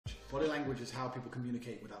Body language is how people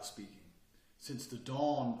communicate without speaking. Since the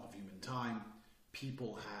dawn of human time,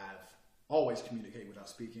 people have always communicated without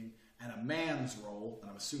speaking, and a man's role, and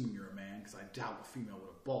I'm assuming you're a man because I doubt a female would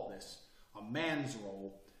have bought this, a man's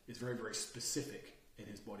role is very, very specific in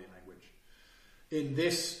his body language. In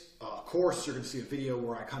this course, you're going to see a video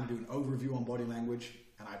where I kind of do an overview on body language,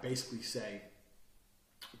 and I basically say,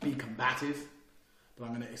 be combative, but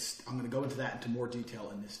I'm going to go into that into more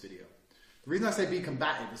detail in this video. The reason I say be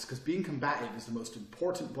combative is because being combative is the most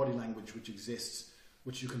important body language which exists,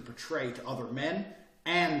 which you can portray to other men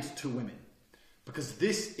and to women. Because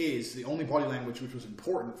this is the only body language which was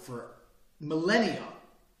important for millennia,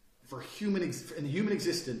 in human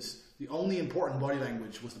existence. The only important body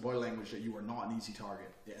language was the body language that you are not an easy target.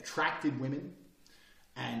 It attracted women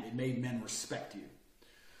and it made men respect you.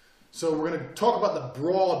 So we're going to talk about the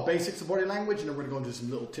broad basics of body language, and then we're going to go into some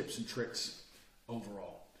little tips and tricks overall.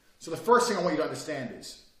 So the first thing I want you to understand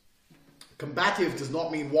is combative does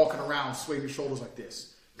not mean walking around swaying your shoulders like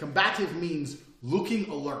this. Combative means looking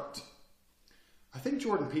alert. I think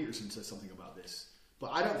Jordan Peterson said something about this,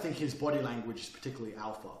 but I don't think his body language is particularly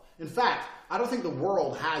alpha. In fact, I don't think the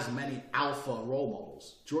world has many alpha role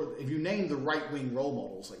models. If you name the right-wing role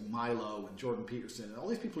models like Milo and Jordan Peterson, and all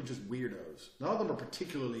these people are just weirdos. None of them are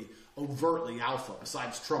particularly overtly alpha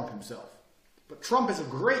besides Trump himself. But Trump is a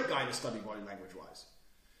great guy to study body language-wise.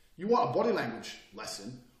 You want a body language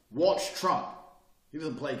lesson, watch Trump. He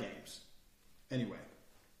doesn't play games. Anyway,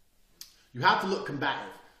 you have to look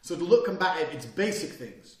combative. So to look combative, it's basic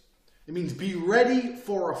things. It means be ready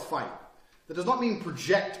for a fight. That does not mean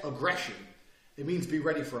project aggression. It means be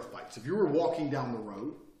ready for a fight. So if you were walking down the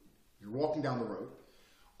road,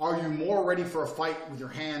 are you more ready for a fight with your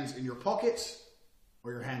hands in your pockets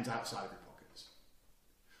or your hands outside of your pockets?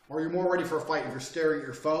 Are you more ready for a fight if you're staring at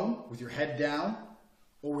your phone with your head down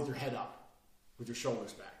or with your head up, with your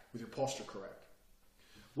shoulders back, with your posture correct?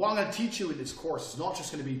 What I'm going to teach you in this course is not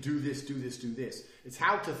just going to be do this, do this, do this. It's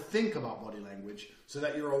how to think about body language so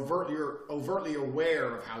that you're overtly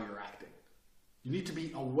aware of how you're acting. You need to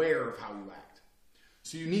be aware of how you act.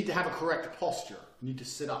 So you need to have a correct posture. You need to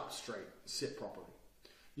sit up straight, sit properly.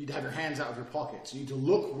 You need to have your hands out of your pockets. You need to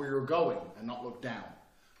look where you're going and not look down.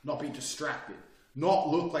 Not be distracted. Not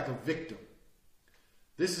look like a victim.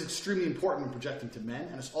 This is extremely important when projecting to men,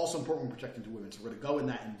 and it's also important when projecting to women. So we're going to go in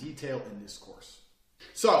that in detail in this course.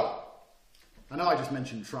 So, I know I just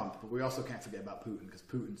mentioned Trump, but we also can't forget about Putin, because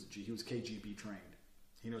he was KGB trained.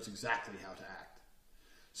 He knows exactly how to act.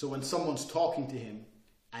 So when someone's talking to him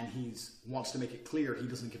and he wants to make it clear he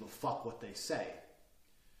doesn't give a fuck what they say,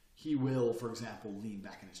 he will, for example, lean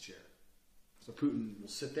back in his chair. So Putin will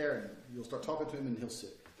sit there and you'll start talking to him and he'll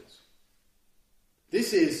sit like this.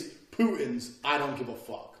 This is Putin's I don't give a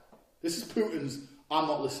fuck. This is Putin's I'm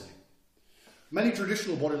not listening. Many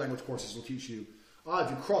traditional body language courses will teach you, if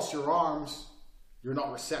you cross your arms, you're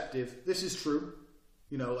not receptive. This is true.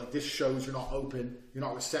 You know, like this shows you're not open, you're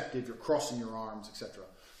not receptive, you're crossing your arms, etc.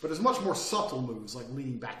 But there's much more subtle moves like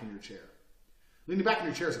leaning back in your chair. Leaning back in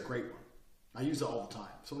your chair is a great one. I use it all the time.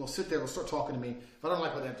 Someone will sit there, they'll start talking to me. If I don't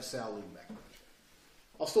like what they have to say, I'll lean back in my chair.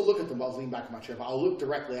 I'll still look at them while I lean back in my chair, but I'll look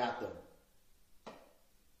directly at them.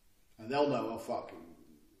 And they'll know, oh fuck,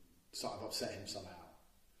 I've upset him somehow.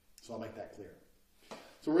 So I'll make that clear.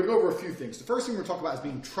 So we're going to go over a few things. The first thing we're going to talk about is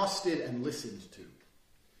being trusted and listened to.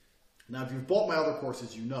 Now, if you've bought my other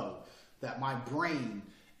courses, you know that my brain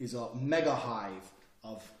is a mega hive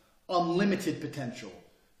of unlimited potential.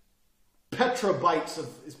 Petabytes of...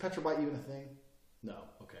 Is petabyte even a thing? No.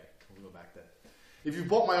 Okay. We'll go back then. If you've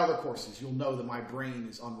bought my other courses, you'll know that my brain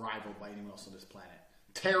is unrivaled by anyone else on this planet.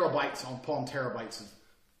 Terabytes upon terabytes of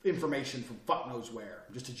information from fuck knows where.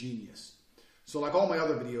 I'm just a genius. So like all my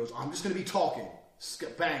other videos, I'm just going to be talking.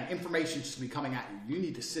 Bang, information just going to be coming at you. You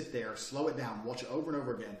need to sit there, slow it down, watch it over and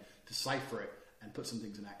over again, decipher it, and put some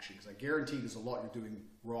things in action. Because I guarantee there's a lot you're doing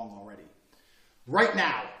wrong already. Right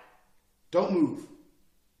now, don't move.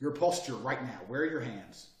 Your posture right now. Where are your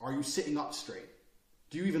hands? Are you sitting up straight?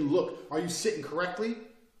 Do you even look? Are you sitting correctly?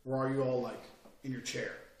 Or are you all like in your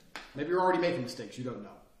chair? Maybe you're already making mistakes. You don't know.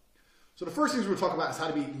 So the first things we're going to talk about is how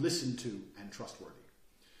to be listened to and trustworthy.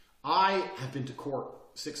 I have been to court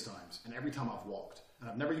 6 times, and every time I've walked. And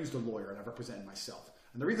I've never used a lawyer, and I've represented myself.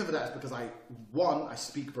 And the reason for that is because I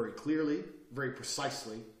speak very clearly, very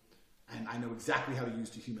precisely, and I know exactly how to use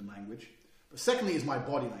the human language. But secondly is my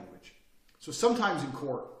body language. So sometimes in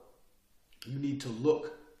court, you need to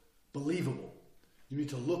look believable. You need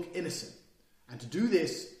to look innocent. And to do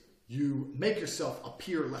this, you make yourself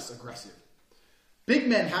appear less aggressive. Big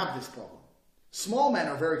men have this problem. Small men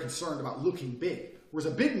are very concerned about looking big. Whereas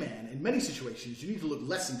a big man, in many situations, you need to look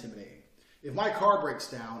less intimidating. If my car breaks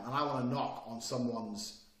down and I want to knock on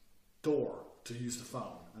someone's door to use the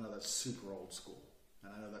phone, I know that's super old school,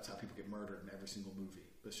 and I know that's how people get murdered in every single movie,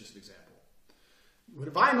 but it's just an example. But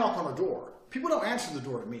if I knock on a door, people don't answer the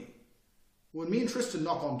door to me. When me and Tristan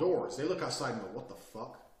knock on doors, they look outside and go, what the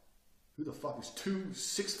fuck? Who the fuck is 2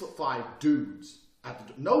 6'5" dudes at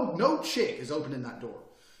the door? No chick is opening that door.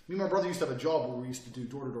 Me and my brother used to have a job where we used to do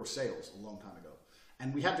door-to-door sales a long time ago.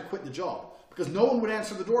 And we had to quit the job because no one would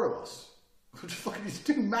answer the door to us. Just fucking these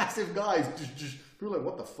 2 massive guys. We were like,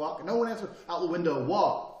 what the fuck? No one answered out the window.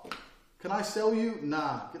 What? Can I sell you?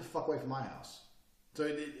 Nah, get the fuck away from my house.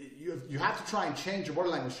 So you have to try and change your body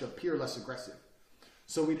language to appear less aggressive.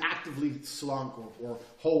 So we'd actively slunk or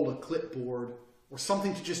hold a clipboard or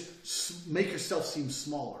something to just make yourself seem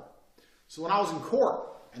smaller. So when I was in court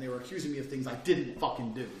and they were accusing me of things I didn't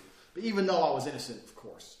fucking do, but even though I was innocent, of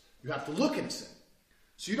course, you have to look innocent.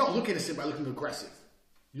 So you don't look innocent by looking aggressive.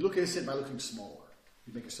 You look innocent by looking smaller.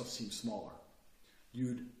 You make yourself seem smaller.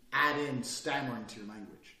 You'd add in stammering to your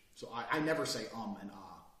language. So I never say and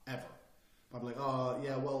ever. I'd be like,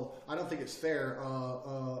 yeah, well, I don't think it's fair.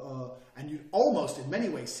 And you'd almost, in many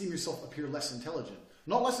ways, seem yourself appear less intelligent.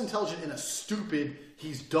 Not less intelligent in a stupid,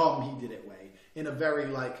 he's dumb, he did it way. In a very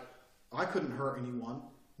like, I couldn't hurt anyone.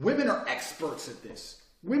 Women are experts at this.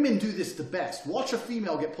 Women do this the best. Watch a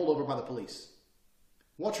female get pulled over by the police.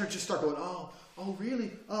 Watch her just start going, oh,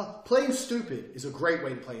 really? Playing stupid is a great way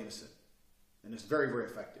to play innocent. And it's very, very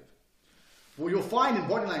effective. What you'll find in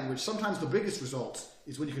body language, sometimes the biggest results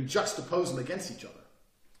is when you can juxtapose them against each other.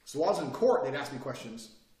 So while I was in court, they'd ask me questions.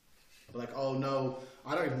 I'd be like, oh no,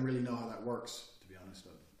 I don't even really know how that works, to be honest.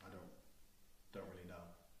 I don't really know.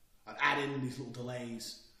 I'd add in these little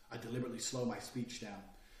delays. I'd deliberately slow my speech down.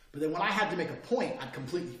 But then when I had to make a point, I'd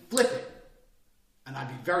completely flip it. And I'd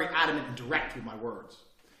be very adamant and direct with my words.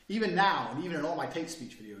 Even now, and even in all my tape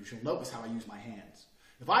speech videos, you'll notice how I use my hands.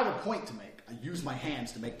 If I have a point to make, I use my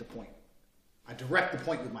hands to make the point. I direct the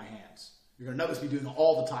point with my hands. You're going to notice me doing it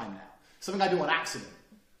all the time now. Something I do on accident.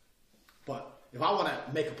 But if I want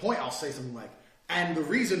to make a point, I'll say something like, and the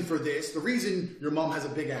reason for this, the reason your mom has a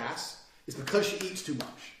big ass, is because she eats too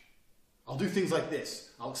much. I'll do things like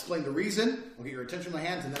this. I'll explain the reason, I'll get your attention with my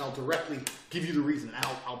hands, and then I'll directly give you the reason. And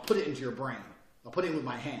I'll put it into your brain. I'll put it in with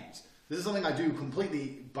my hands. This is something I do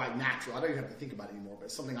completely by natural. I don't even have to think about it anymore, but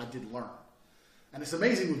it's something I did learn. And it's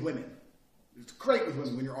amazing with women. It's great with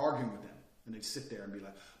women when you're arguing with them. And they sit there and be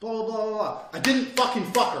like, blah, blah, blah, blah. I didn't fucking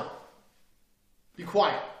fuck her. Be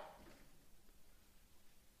quiet.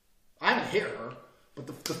 I haven't hit her, but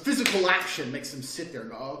the physical action makes them sit there and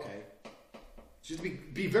go, oh, okay. Just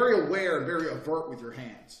be very aware and very avert with your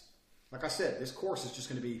hands. Like I said, this course is just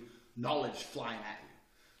going to be knowledge flying at you.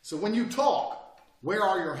 So when you talk, where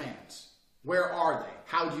are your hands? Where are they?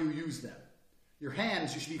 How do you use them? Your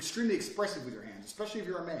hands, you should be extremely expressive with your hands, especially if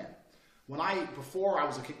you're a man. Before I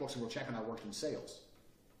was a kickboxing world champion, I worked in sales.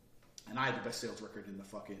 And I had the best sales record in the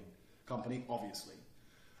fucking company, obviously.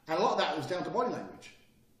 And a lot of that was down to body language.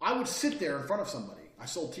 I would sit there in front of somebody. I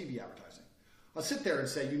sold TV advertising. I'd sit there and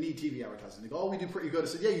say, you need TV advertising. They go, oh, we do pretty good. I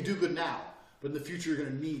said, yeah, you do good now. But in the future, you're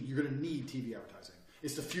going to need TV advertising.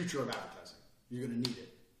 It's the future of advertising. You're going to need it.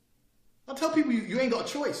 I'll tell people, you ain't got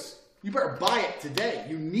a choice. You better buy it today.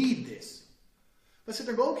 You need this. I sit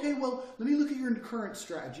there and go, okay, well, let me look at your current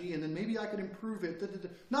strategy and then maybe I could improve it.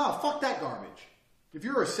 No, fuck that garbage. If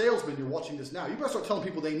you're a salesman, you're watching this now, you better start telling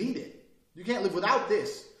people they need it. You can't live without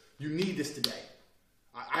this. You need this today.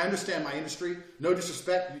 I understand my industry. No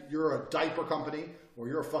disrespect. You're a diaper company or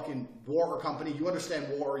you're a fucking water company. You understand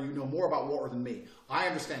water. You know more about water than me. I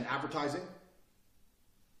understand advertising.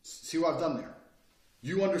 See what I've done there?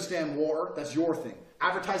 You understand water. That's your thing.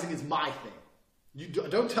 Advertising is my thing. You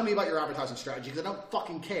don't tell me about your advertising strategy because I don't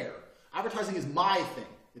fucking care. Advertising is my thing.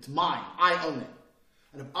 It's mine. I own it.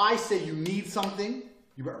 And if I say you need something,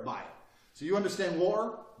 you better buy it. So you understand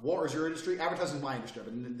water. Water is your industry. Advertising is my industry. I've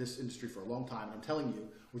been in this industry for a long time. And I'm telling you,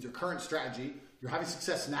 with your current strategy, you're having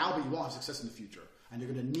success now, but you won't have success in the future. And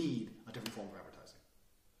you're going to need a different form of advertising.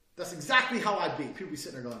 That's exactly how I'd be. People be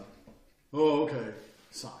sitting there going, oh, okay.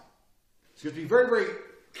 Sigh. So you have to be very, very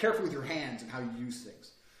careful with your hands and how you use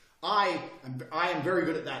things. I am very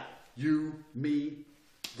good at that. You, me,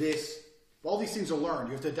 this. All these things are learned.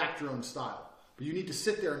 You have to adapt your own style. But you need to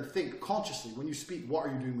sit there and think consciously when you speak, what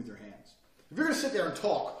are you doing with your hands? If you're going to sit there and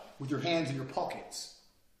talk with your hands in your pockets,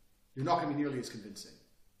 you're not going to be nearly as convincing.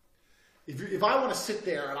 If I want to sit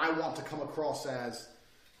there and I want to come across as,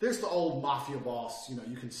 there's the old mafia boss,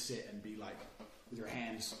 you can sit and be like, with your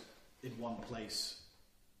hands in one place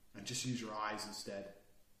and just use your eyes instead.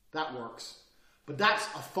 That works. But that's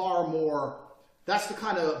the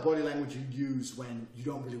kind of body language you use when you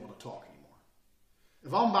don't really want to talk anymore.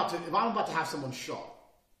 If I'm about to have someone shot,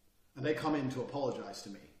 and they come in to apologize to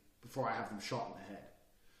me before I have them shot in the head,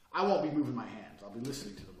 I won't be moving my hands. I'll be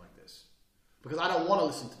listening to them like this. Because I don't want to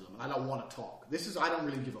listen to them, and I don't want to talk. I don't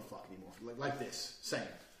really give a fuck anymore. Like this, same.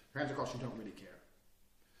 Your hands across, you don't really care.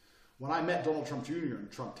 When I met Donald Trump Jr. in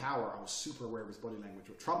Trump Tower, I was super aware of his body language.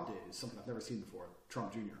 What Trump did is something I've never seen before.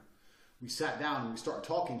 Trump Jr. We sat down and we started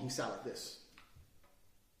talking. He sat like this,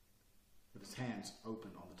 with his hands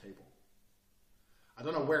open on the table. I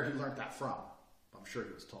don't know where he learned that from, but I'm sure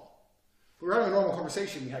he was taught. We were having a normal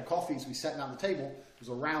conversation. We had coffees. We sat down at the table. It was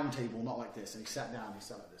a round table, not like this. And he sat down. He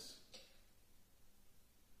sat like this,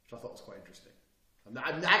 which I thought was quite interesting.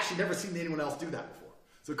 I've actually never seen anyone else do that before.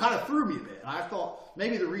 So it kind of threw me a bit. And I thought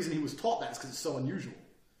maybe the reason he was taught that is because it's so unusual.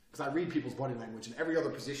 Because I read people's body language in every other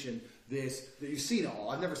position, that you've seen it all.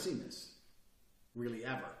 I've never seen this, really,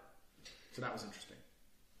 ever. So that was interesting.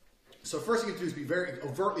 So first thing you have to do is be very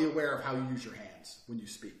overtly aware of how you use your hands when you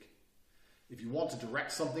speak. If you want to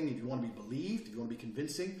direct something, if you want to be believed, if you want to be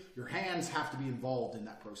convincing, your hands have to be involved in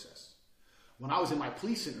that process. When I was in my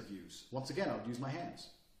police interviews, once again, I would use my hands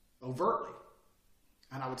overtly.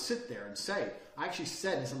 And I would sit there and say, I actually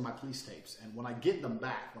said in some of my police tapes, and when I get them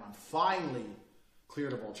back, when I'm finally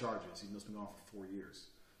cleared of all charges, even though it's been going on for 4 years,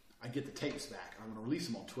 I get the tapes back, and I'm going to release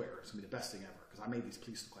them on Twitter. It's going to be the best thing ever, because I made these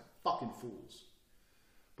police look like fucking fools.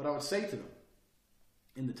 But I would say to them,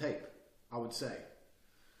 in the tape, I would say,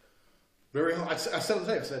 I said on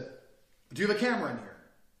the tape, I said, do you have a camera in here?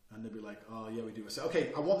 And they'd be like, oh, yeah, we do. I said,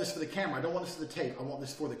 okay, I want this for the camera. I don't want this for the tape. I want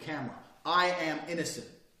this for the camera. I am innocent.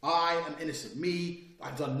 I am innocent. Me,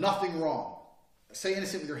 I've done nothing wrong. Say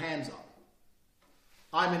innocent with your hands up.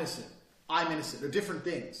 I'm innocent. I'm innocent. They're different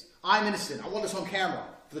things. I'm innocent. I want this on camera.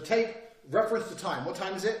 For the tape, reference the time. What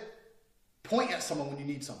time is it? Point at someone when you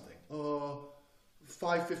need something.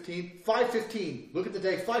 5:15. 5:15. Look at the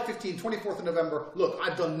day. 5:15, 24th of November. Look,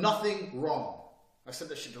 I've done nothing wrong. I said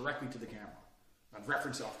that shit directly to the camera. I've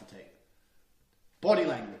referenced it off the tape. Body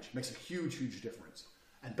language makes a huge, huge difference.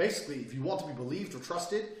 And basically, if you want to be believed or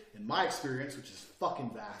trusted, in my experience, which is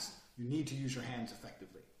fucking vast, you need to use your hands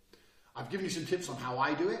effectively. I've given you some tips on how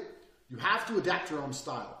I do it. You have to adapt your own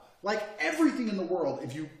style. Like everything in the world,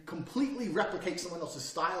 if you completely replicate someone else's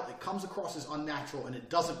style, it comes across as unnatural and it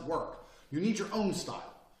doesn't work. You need your own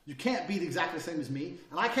style. You can't be exactly the same as me,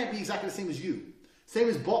 and I can't be exactly the same as you. Same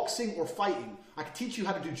as boxing or fighting. I can teach you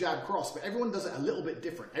how to do jab cross, but everyone does it a little bit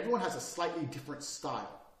different. Everyone has a slightly different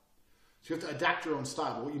style. So you have to adapt your own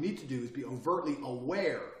style. But what you need to do is be overtly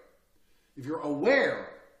aware. If you're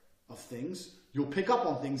aware of things, you'll pick up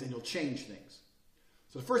on things and you'll change things.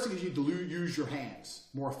 So the first thing is you need to use your hands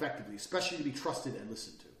more effectively, especially to be trusted and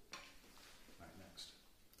listened to. All right, next.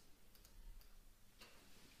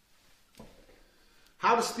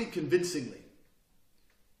 How to speak convincingly.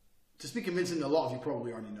 To speak convincingly, a lot of you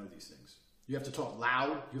probably already know these things. You have to talk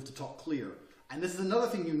loud. You have to talk clear. And this is another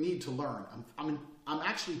thing you need to learn. I'm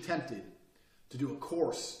actually tempted to do a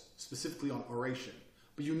course specifically on oration.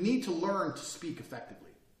 But you need to learn to speak effectively.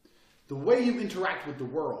 The way you interact with the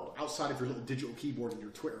world outside of your little digital keyboard and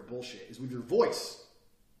your Twitter bullshit is with your voice.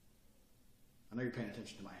 I know you're paying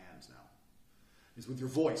attention to my hands now. Is with your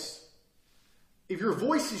voice. If your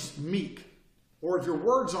voice is meek, or if your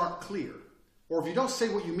words aren't clear, or if you don't say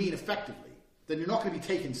what you mean effectively, then you're not going to be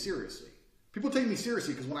taken seriously. People take me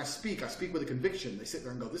seriously because when I speak with a conviction. They sit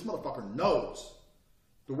there and go, this motherfucker knows.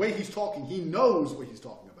 The way he's talking, he knows what he's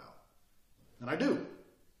talking about. And I do.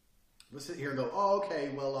 Let's sit here and go, oh,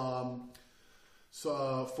 okay, well,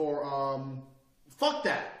 fuck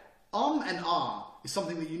that. And ah is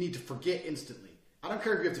something that you need to forget instantly. I don't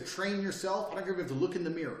care if you have to train yourself. I don't care if you have to look in the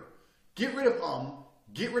mirror. Get rid of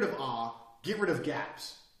get rid of ah, get rid of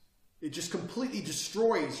gaps. It just completely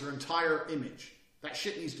destroys your entire image. That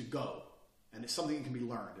shit needs to go. And it's something that can be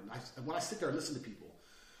learned. And when I sit there and listen to people,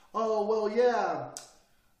 oh, well, yeah.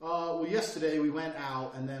 Well, yesterday we went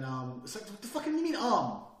out and then, it's like, what the fuck do you mean,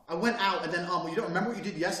 I went out and then, well, you don't remember what you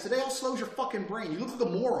did yesterday? How slow is your fucking brain? You look like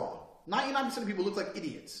a moron. 99% of people look like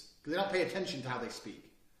idiots because they don't pay attention to how they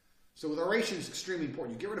speak. So with oration, it's extremely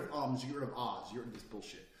important. You get rid of ums, you get rid of ahs, you get rid of this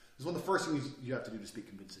bullshit. This is one of the first things you have to do to speak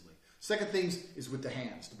convincingly. Second thing is with the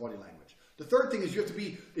hands, the body language. The third thing is you have to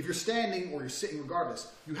be, if you're standing or you're sitting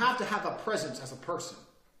regardless, you have to have a presence as a person.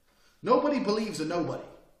 Nobody believes a nobody.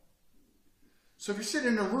 So if you're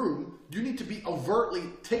sitting in a room, you need to be overtly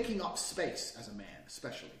taking up space as a man,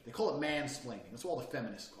 especially. They call it mansplaining. That's what all the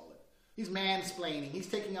feminists call it. He's mansplaining. He's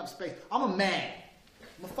taking up space. I'm a man.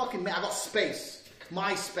 I'm a fucking man. I got space. It's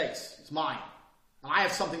my space. It's mine. And I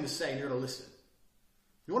have something to say and you're to listen.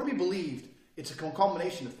 If you want to be believed, it's a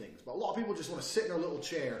combination of things. But a lot of people just want to sit in their little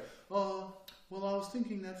chair. Well, I was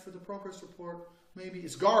thinking that for the progress report, maybe.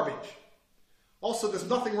 It's garbage. Also, there's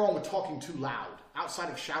nothing wrong with talking too loud. Outside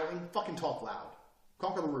of shouting, fucking talk loud.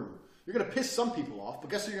 Conquer the room. You're going to piss some people off, but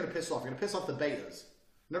guess who you're going to piss off? You're going to piss off the betas.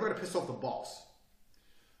 You're never going to piss off the boss.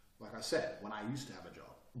 Like I said, when I used to have a job,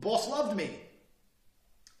 the boss loved me.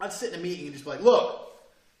 I'd sit in a meeting and just be like, look,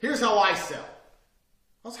 here's how I sell.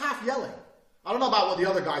 I was half yelling. I don't know about what the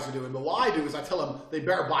other guys are doing, but what I do is I tell them they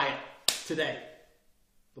better buy it today.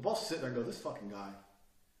 The boss will sit there and go, this fucking guy.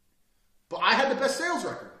 But I had the best sales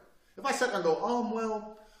record. If I sat there and go,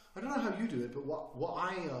 well, I don't know how you do it, but what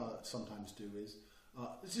I sometimes do is,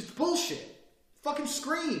 it's just bullshit. Fucking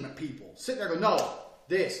scream at people. Sit there and go, no,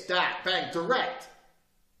 this, that, bang, direct.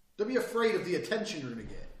 Don't be afraid of the attention you're going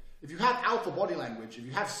to get. If you have alpha body language, if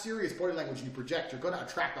you have serious body language and you project, you're going to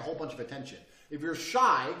attract a whole bunch of attention. If you're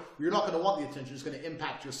shy, you're not going to want the attention. It's going to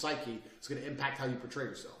impact your psyche. It's going to impact how you portray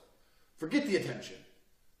yourself. Forget the attention.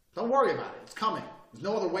 Don't worry about it. It's coming. There's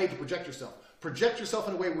no other way to project yourself. Project yourself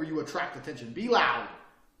in a way where you attract attention. Be loud.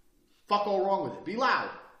 Fuck all wrong with it. Be loud.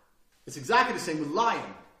 It's exactly the same with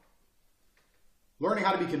lying. Learning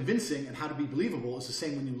how to be convincing and how to be believable is the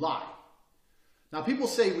same when you lie. Now, people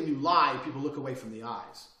say when you lie, people look away from the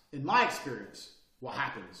eyes. In my experience, what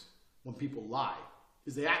happens when people lie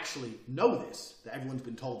is they actually know this, that everyone's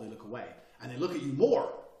been told they look away, and they look at you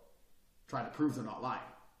more, trying to prove they're not lying.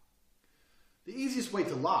 The easiest way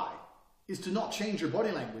to lie is to not change your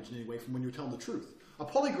body language in any way from when you're telling the truth. A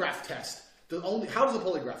polygraph test, how does a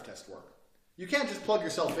polygraph test work? You can't just plug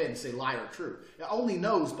yourself in and say lie or true. It only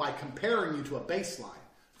knows by comparing you to a baseline.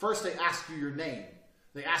 First, they ask you your name.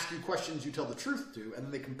 They ask you questions you tell the truth to, and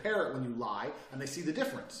then they compare it when you lie, and they see the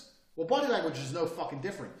difference. Well, body language is no fucking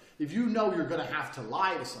different. If you know you're going to have to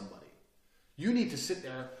lie to somebody, you need to sit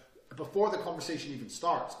there before the conversation even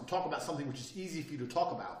starts and talk about something which is easy for you to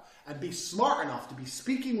talk about, and be smart enough to be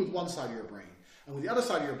speaking with one side of your brain, and with the other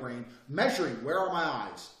side of your brain, measuring where are my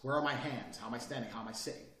eyes, where are my hands, how am I standing, how am I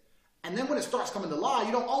sitting. And then when it starts coming to lie,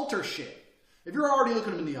 you don't alter shit. If you're already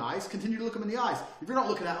looking them in the eyes, continue to look them in the eyes. If you're not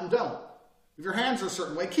looking at them, don't. If your hands are a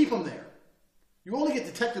certain way, keep them there. You only get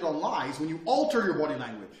detected on lies when you alter your body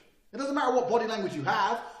language. It doesn't matter what body language you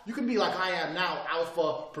have. You can be like I am now,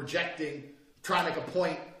 alpha, projecting, trying to make a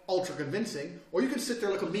point, ultra convincing. Or you can sit there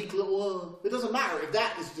like a meek little, it doesn't matter. If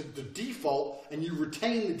that is the default and you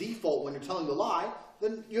retain the default when you're telling the lie,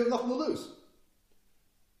 then you have nothing to lose.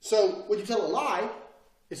 So when you tell a lie,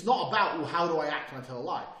 it's not about, well, how do I act when I tell a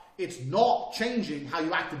lie? It's not changing how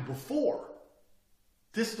you acted before.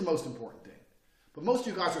 This is the most important thing. But most of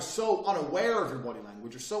you guys are so unaware of your body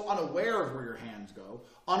language, you're so unaware of where your hands go,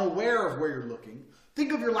 unaware of where you're looking.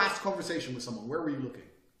 Think of your last conversation with someone. Where were you looking?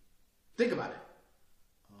 Think about it.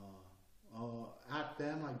 At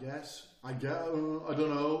them, I guess. I don't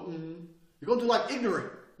know. You're going to like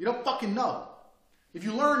ignorant. You don't fucking know. If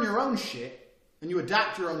you learn your own shit, and you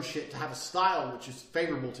adapt your own shit to have a style which is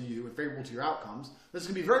favorable to you and favorable to your outcomes, this is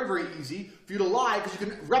going to be very, very easy for you to lie because you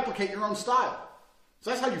can replicate your own style. So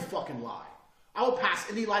that's how you fucking lie. I will pass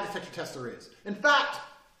any lie detector test there is. In fact,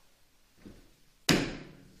 I'm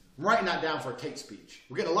writing that down for a Tate speech.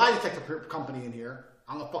 We're getting a lie detector company in here.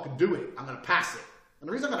 I'm going to fucking do it. I'm going to pass it. And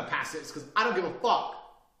the reason I'm going to pass it is because I don't give a fuck.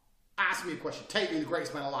 Ask me a question. Tate, are you the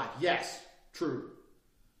greatest man alive? Yes. True.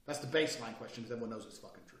 That's the baseline question because everyone knows it's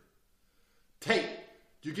fucking true. Tate,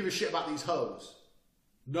 do you give a shit about these hoes?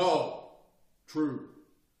 No. True.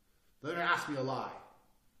 They're going to ask me a lie.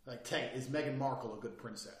 Like, Tate, is Meghan Markle a good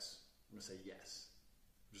princess? I'm going to say yes.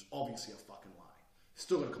 Which is obviously a fucking lie. It's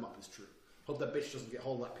still going to come up as true. Hope that bitch doesn't get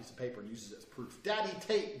hold of that piece of paper and uses it as proof. Daddy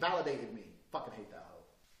Tate validated me. Fucking hate that hoe.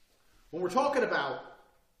 When we're talking about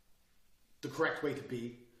the correct way to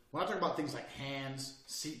be, we're not talking about things like hands,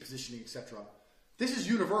 seat positioning, etc. This is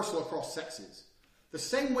universal across sexes. The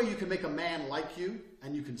same way you can make a man like you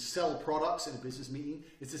and you can sell products in a business meeting,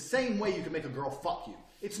 it's the same way you can make a girl fuck you.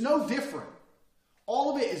 It's no different.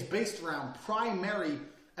 All of it is based around primary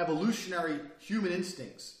evolutionary human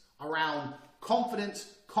instincts, around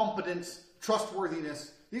confidence, competence,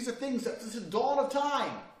 trustworthiness. These are things that, this is the dawn of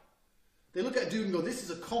time. They look at a dude and go, this is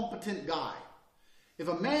a competent guy. If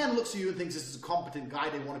a man looks at you and thinks this is a competent guy,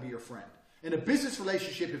 they want to be your friend. In a business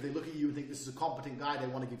relationship, if they look at you and think this is a competent guy, they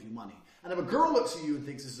want to give you money. And if a girl looks at you and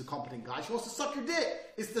thinks this is a competent guy, she wants to suck your dick.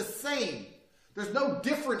 It's the same. There's no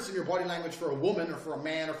difference in your body language for a woman or for a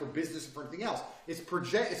man or for business or for anything else. It's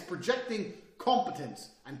projecting competence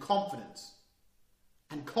and confidence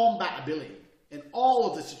and combatability in all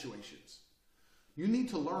of the situations. You need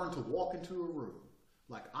to learn to walk into a room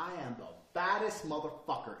like I am the baddest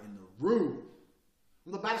motherfucker in the room.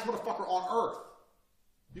 I'm the baddest motherfucker on earth.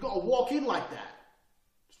 You gotta walk in like that.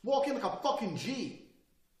 Just walk in like a fucking G.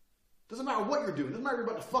 Doesn't matter what you're doing. Doesn't matter if you're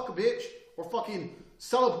about to fuck a bitch Or fucking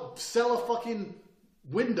sell a fucking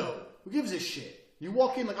window. Who gives a shit? You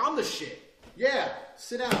walk in like, I'm the shit. Yeah,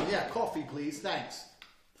 sit down. Yeah, coffee, please. Thanks.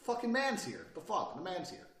 The fucking man's here. The fuck? The man's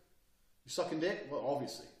here. You sucking dick? Well,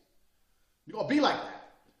 obviously. You gotta be like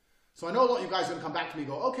that. So I know a lot of you guys are gonna come back to me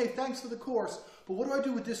and go, okay, thanks for the course, but what do I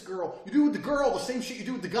do with this girl? You do with the girl the same shit you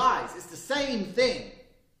do with the guys. It's the same thing.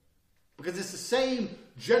 Because it's the same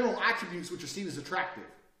general attributes which are seen as attractive.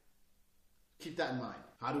 Keep that in mind.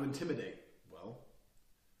 How to intimidate? Well,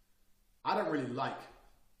 I don't really like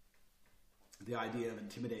the idea of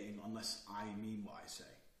intimidating unless I mean what I say.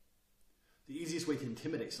 The easiest way to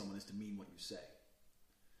intimidate someone is to mean what you say.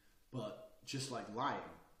 But just like lying,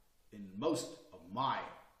 in most of my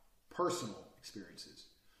personal experiences,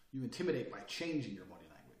 you intimidate by changing your body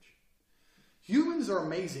language. Humans are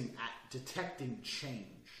amazing at detecting change.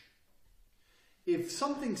 If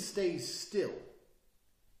something stays still,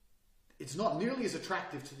 it's not nearly as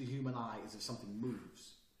attractive to the human eye as if something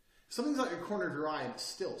moves. If something's like the corner of your eye and it's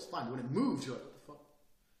still, it's fine. When it moves, you're like, what the fuck?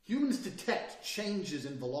 Humans detect changes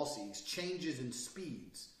in velocities, changes in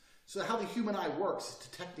speeds. So how the human eye works is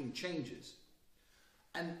detecting changes.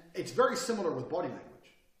 And it's very similar with body language.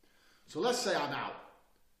 So let's say I'm out,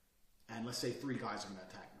 and let's say 3 guys are going to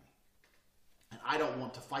attack me. And I don't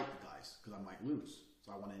want to fight the guys, because I might lose.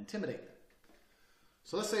 So I want to intimidate them.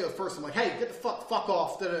 So let's say at first I'm like, hey, get the fuck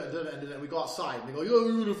off, and then we go outside, and they go, yo,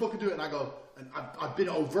 you're going to fucking do it. And I go, and I've been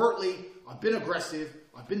I've been aggressive,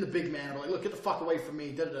 I've been the big man, I'm like, look, get the fuck away from me,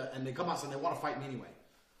 and they come outside and they want to fight me anyway.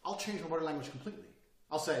 I'll change my body language completely.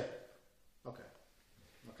 I'll say, okay,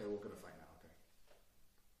 we're going to fight now, okay.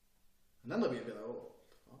 And then they'll be a bit like, oh,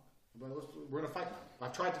 we're going to fight now.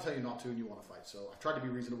 I've tried to tell you not to, and you want to fight, so I've tried to be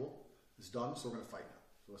reasonable. It's done, so we're going to fight now.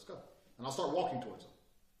 So let's go. And I'll start walking towards them.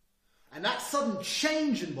 And that sudden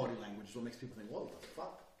change in body language is what makes people think, whoa, what the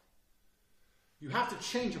fuck? You have to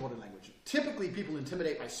change your body language. Typically, people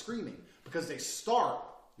intimidate by screaming because they start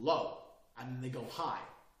low and then they go high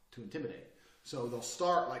to intimidate. So they'll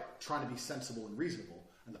start like trying to be sensible and reasonable,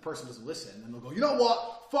 and the person doesn't listen, and then they'll go, you know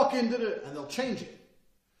what? Fucking did it, and they'll change it.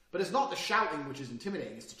 But it's not the shouting which is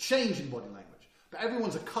intimidating, it's the change in body language. But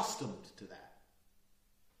everyone's accustomed to that.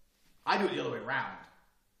 I do it the other way around.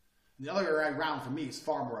 And the other way around for me is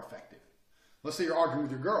far more effective. Let's say you're arguing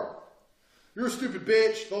with your girl. You're a stupid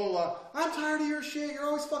bitch, blah, blah, blah. I'm tired of your shit. You're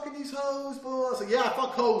always fucking these hoes, blah, blah. So yeah,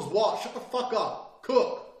 fuck hoes, what? Shut the fuck up.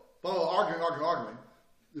 Cook. Blah, blah, arguing.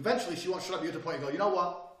 Eventually, she won't shut up. You get to the point and go, you know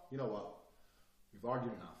what? We've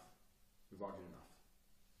argued enough.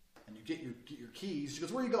 And you get your keys. She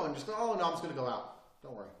goes, where are you going? Just go, oh, no, I'm just going to go out.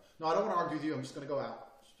 Don't worry. No, I don't want to argue with you. I'm just going to go out.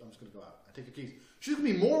 I take your keys. She's going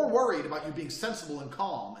to be more worried about you being sensible and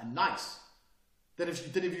calm and nice than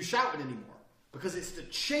if you shout it anymore. Because it's the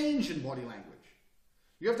change in body language.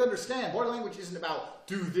 You have to understand, body language isn't about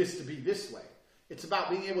do this to be this way. It's about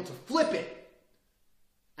being able to flip it.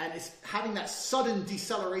 And it's having that sudden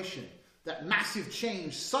deceleration, that massive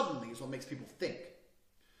change suddenly is what makes people think.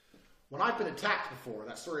 When I've been attacked before,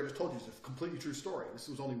 that story I just told you is a completely true story. This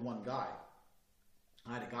was only one guy.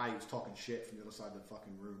 I had a guy who was talking shit from the other side of the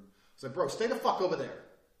fucking room. I said, bro, stay the fuck over there.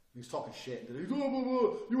 He was talking shit. And he's like,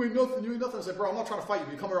 oh, you ain't nothing. I said, bro, I'm not trying to fight you,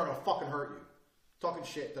 but you come around, I'll fucking hurt you. Talking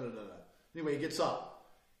shit, Anyway, he gets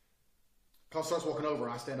up. Carl starts walking over,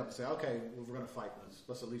 and I stand up and say, okay, well, we're going to fight.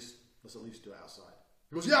 Let's at least do it outside.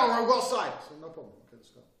 He goes, yeah, all right, we'll go outside. I said, no problem. Okay, let's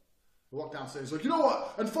go. We walk downstairs. He's like, you know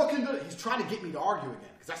what? And fucking did it. He's trying to get me to argue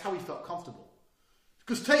again, because that's how he felt comfortable.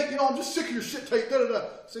 Because Tate, I'm just sick of your shit, Tate. I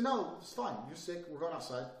say, no, it's fine. You're sick. We're going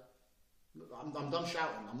outside. I'm done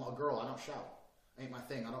shouting. I'm not a girl. I don't shout. Ain't my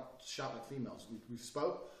thing. I don't shout like females. We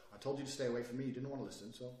spoke. I told you to stay away from me. You didn't want to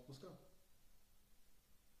listen, so let's go.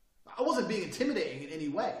 I wasn't being intimidating in any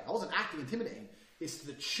way. I wasn't acting intimidating. It's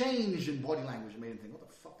the change in body language that made him think, what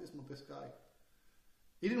the fuck is this guy?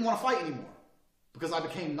 He didn't want to fight anymore because I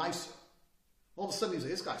became nicer. All of a sudden, he's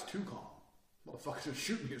like, this guy's too calm. Motherfucker's gonna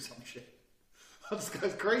shoot me or some shit. This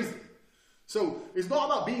guy's crazy. So it's not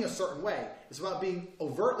about being a certain way. It's about being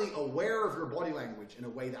overtly aware of your body language in a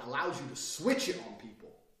way that allows you to switch it on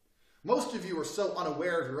people. Most of you are so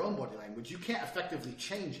unaware of your own body language, you can't effectively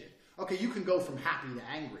change it. Okay, you can go from happy to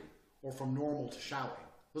angry or from normal to shouting.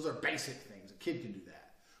 Those are basic things. A kid can do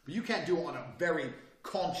that. But you can't do it on a very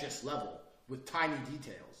conscious level with tiny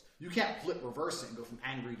details. You can't flip reverse it and go from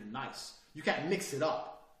angry to nice. You can't mix it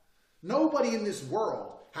up. Nobody in this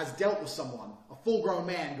world has dealt with someone, a full-grown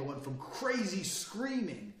man, going from crazy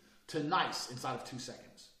screaming to nice inside of 2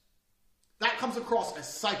 seconds. That comes across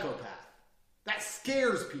as psychopath. That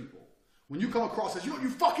scares people. When you come across as, you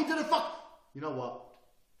fucking did it, fuck. You know what?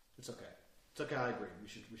 It's okay. It's okay, I agree. We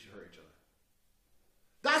should hurt each other.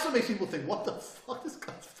 That's what makes people think, what the fuck, this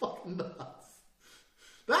guy's fucking nuts.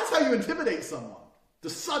 That's how you intimidate someone. The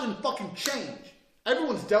sudden fucking change.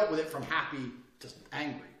 Everyone's dealt with it from happy to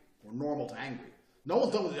angry, or normal to angry. No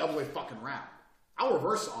one's done with it the other way fucking around. I'll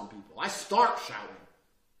reverse it on people. I start shouting.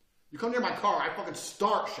 You come near my car, I fucking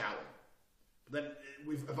start shouting. But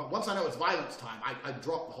then, once I know it's violence time, I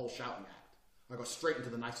drop the whole shouting act. I go straight into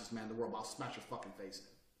the nicest man in the world, but I'll smash your fucking face in.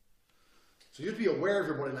 So you have to be aware of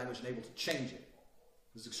your body language and able to change it.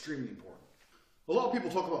 This is extremely important. A lot of people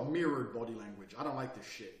talk about mirrored body language. I don't like this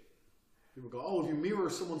shit. People go, oh, if you mirror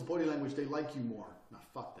someone's body language, they like you more. Nah,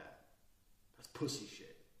 fuck that. That's pussy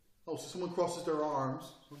shit. Oh, so someone crosses their arms.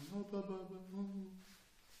 What's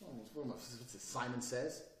it, Simon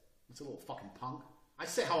Says? It's a little fucking punk. I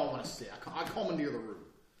sit how I want to sit. I come into the other room.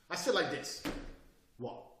 I sit like this.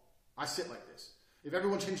 What? I sit like this. If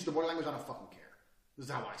everyone changes their body language, I don't fucking care. This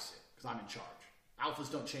is how I sit, because I'm in charge.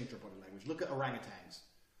 Alphas don't change their body language. Look at orangutans.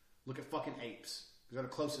 Look at fucking apes. They're the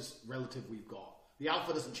closest relative we've got. The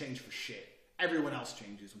alpha doesn't change for shit. Everyone else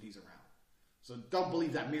changes when he's around. So don't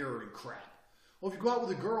believe that mirroring crap. Well, if you go out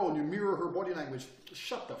with a girl and you mirror her body language,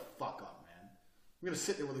 shut the fuck up, man. I'm going to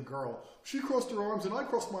sit there with a girl. She crossed her arms and I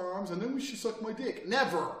crossed my arms and then she sucked my dick.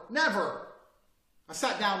 Never. Never. I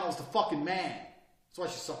sat down and I was the fucking man. That's why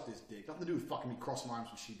she sucked this dick. Nothing to do with fucking me crossing my arms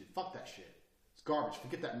when she did. Fuck that shit. It's garbage.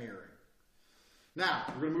 Forget that mirroring. Now,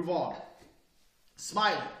 we're going to move on.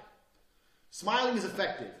 Smiling. Smiling is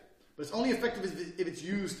effective, but it's only effective if it's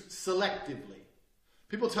used selectively.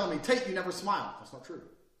 People tell me, Tate, you never smile. That's not true.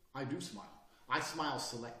 I do smile. I smile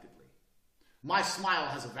selectively. My smile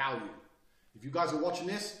has a value. If you guys are watching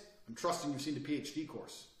this, I'm trusting you've seen the PhD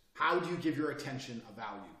course. How do you give your attention a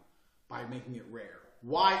value? By making it rare.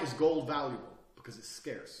 Why is gold valuable? Because it's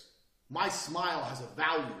scarce. My smile has a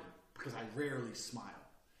value because I rarely smile.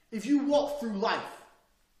 If you walk through life,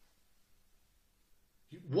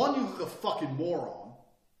 one, you look a fucking moron,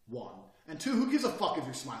 one. And two, who gives a fuck if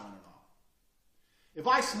you're smiling or not? If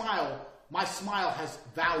I smile, my smile has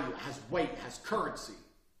value, has weight, has currency.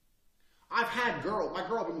 I've had my girl,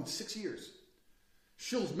 I've been with 6 years.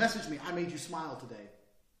 She'll message me, I made you smile today.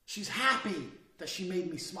 She's happy that she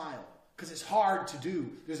made me smile because it's hard to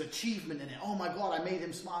do. There's achievement in it. Oh my God, I made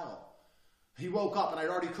him smile. He woke up and I'd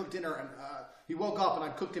already cooked dinner and he woke up and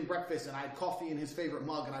I'd cooked him breakfast and I had coffee in his favorite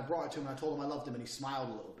mug and I brought it to him and I told him I loved him and he smiled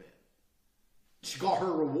a little bit. She got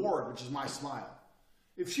her reward, which is my smile.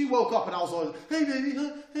 If she woke up and I was always, hey baby,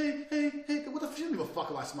 hey, what the fuck? She didn't give a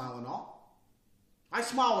fuck if I smile or not. I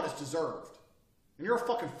smile when it's deserved. And you're a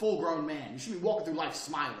fucking full-grown man. You should be walking through life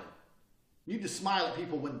smiling. You need to smile at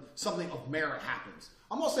people when something of merit happens.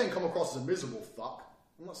 I'm not saying come across as a miserable fuck.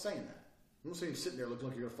 I'm not saying that. I'm not saying sitting there looking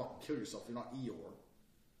like you're going to fucking kill yourself. You're not Eeyore.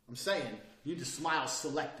 I'm saying you need to smile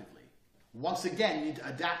selectively. Once again, you need to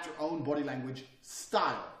adapt your own body language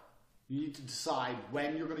style. You need to decide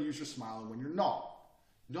when you're going to use your smile and when you're not.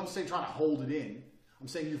 You don't say trying to hold it in. I'm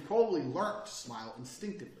saying you've probably learned to smile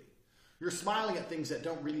instinctively. You're smiling at things that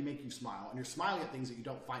don't really make you smile, and you're smiling at things that you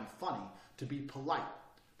don't find funny to be polite.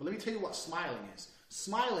 But let me tell you what smiling is.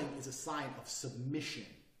 Smiling is a sign of submission.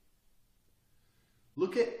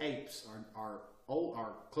 Look at apes, our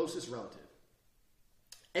closest relative.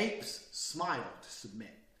 Apes smile to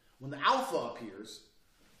submit. When the alpha appears,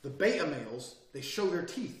 the beta males, they show their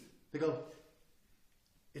teeth. They go,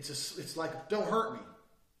 it's like, don't hurt me.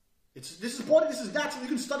 This is natural. You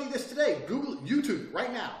can study this today. Google it, YouTube,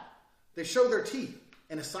 right now. They show their teeth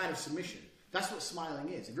in a sign of submission. That's what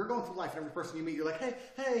smiling is. If you're going through life and every person you meet, you're like, hey,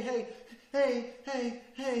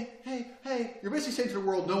 you're basically saying to the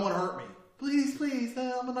world, no one hurt me. Please,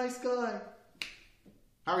 I'm a nice guy.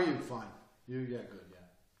 How are you? Fine. You? Yeah, good,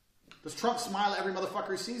 yeah. Does Trump smile at every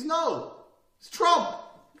motherfucker he sees? No. It's Trump.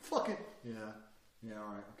 Fucking, yeah,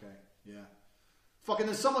 all right, okay, yeah. Fucking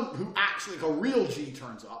then someone who actually, like a real G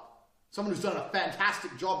turns up, someone who's done a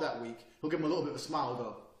fantastic job that week, he'll give him a little bit of a smile,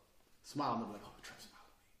 go, smile, and they'll be like, oh, Trump smiled at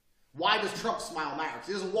me. Why does Trump smile matter? Because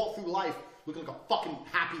he doesn't walk through life looking like a fucking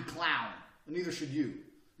happy clown, and neither should you.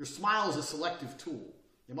 Your smile is a selective tool.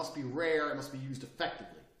 It must be rare, it must be used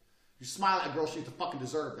effectively. You smile at a girl, she needs to fucking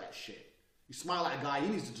deserve that shit. You smile at a guy, he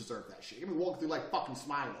needs to deserve that shit. You can be walking through life fucking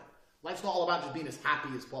smiling. Life's not all about just being as happy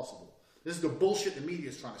as possible. This is the bullshit the media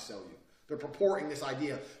is trying to sell you. They're purporting this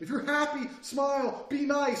idea. If you're happy, smile, be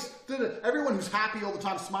nice. Everyone who's happy all the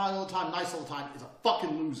time, smiling all the time, nice all the time is a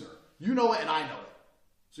fucking loser. You know it and I know it.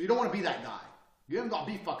 So you don't want to be that guy. You haven't got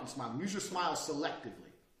to be fucking smiling. Use your smile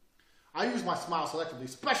selectively. I use my smile selectively,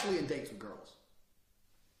 especially in dates with girls.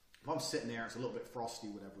 If I'm sitting there, it's a little bit frosty,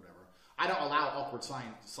 whatever. I don't allow awkward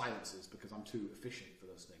silences because I'm too efficient for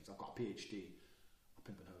those things. I've got a PhD, a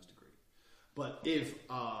pimp and hose degree. But if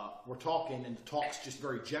we're talking and the talk's just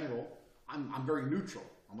very general, I'm very neutral.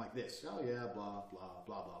 I'm like this. Oh yeah, blah, blah,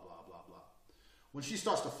 blah, blah, blah, blah, blah. When she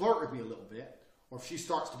starts to flirt with me a little bit, or if she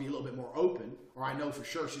starts to be a little bit more open, or I know for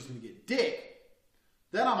sure she's going to get dick,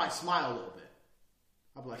 then I might smile a little bit.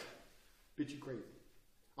 I'll be like, bitch, you crazy.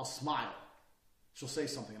 I'll smile. She'll say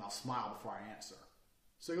something and I'll smile before I answer.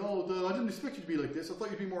 Say, oh, I didn't expect you to be like this. I thought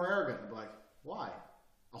you'd be more arrogant. I'll be like, why?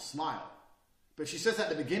 I'll smile. But if she says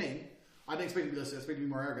that at the beginning, I didn't expect you to be this. I expect you to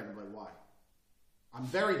be more arrogant. I'm like, why? I'm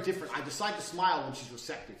very different. I decide to smile when she's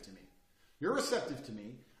receptive to me. You're receptive to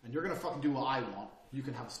me, and you're going to fucking do what I want. You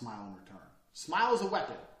can have a smile in return. Smile is a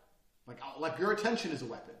weapon. Like your attention is a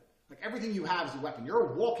weapon. Like everything you have is a weapon.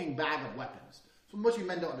 You're a walking bag of weapons. So most of you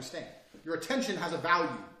men don't understand. Your attention has a value.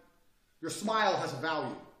 Your smile has a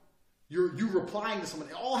value. You replying to someone,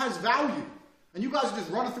 it all has value. And you guys are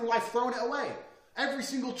just running through life throwing it away. Every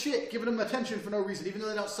single chick giving them attention for no reason, even though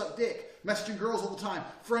they don't suck dick. Messaging girls all the time.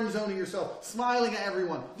 Friend zoning yourself. Smiling at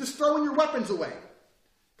everyone. Just throwing your weapons away.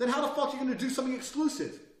 Then how the fuck are you going to do something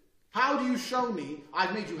exclusive? How do you show me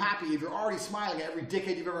I've made you happy if you're already smiling at every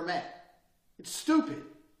dickhead you've ever met? It's stupid.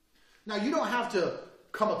 Now, you don't have to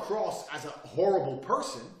come across as a horrible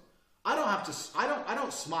person. I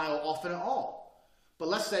don't smile often at all. But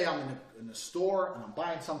let's say I'm in the store and I'm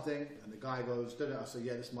buying something and the guy goes, I say,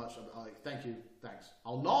 yeah, this much. I'm like, thank you, thanks.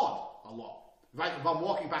 I'll nod a lot. If I'm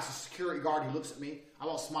walking past a security guard who looks at me, I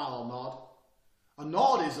won't smile, I'll nod. A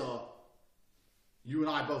nod is you and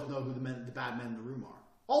I both know who the bad men in the room are.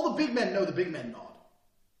 All the big men know the big men nod.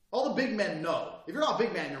 All the big men know. If you're not a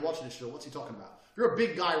big man and you're watching this show, what's he talking about? If you're a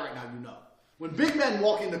big guy right now, you know. When big men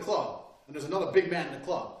walk in the club and there's another big man in the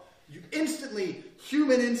club, you instantly,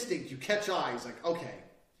 human instinct, you catch eyes like, okay,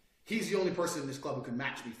 he's the only person in this club who can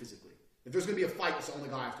match me physically. If there's going to be a fight, it's the only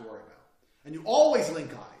guy I have to worry about. And you always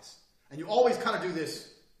link eyes. And you always kind of do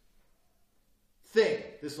this thing.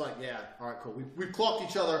 This like, yeah, all right, cool. We've clocked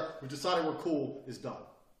each other. We've decided we're cool. It's done.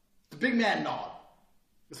 The big man nod.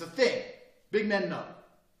 It's a thing. Big men nod.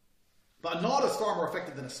 But a nod is far more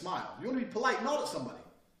effective than a smile. You want to be polite, nod at somebody.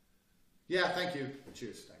 Yeah, thank you.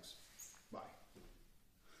 Cheers, thanks. Bye.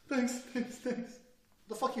 Thanks. What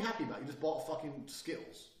the fuck you happy about? You just bought fucking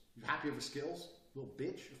Skittles. You happy over Skittles? Little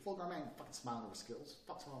bitch. You're full grown man fucking smiling over Skittles.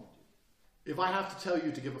 What's wrong with you? If I have to tell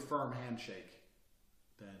you to give a firm handshake,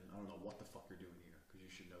 then I don't know what the fuck you're doing here, because you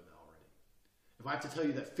should know that already. If I have to tell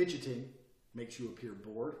you that fidgeting makes you appear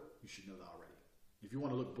bored, you should know that already. If you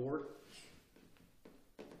want to look bored,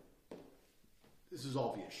 this is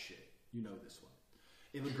obvious shit. You know this one.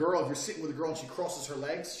 If you're sitting with a girl and she crosses her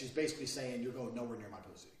legs, she's basically saying, you're going nowhere near my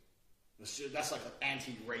pussy. That's like an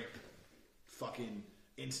anti-rape fucking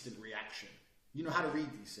instant reaction. You know how to read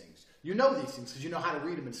these things. You know these things because you know how to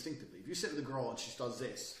read them instinctively. If you sit with a girl and she does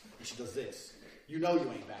this, and she does this, you know you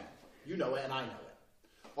ain't banging. You know it and I know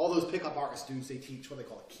it. All those pickup artist dudes, they teach what they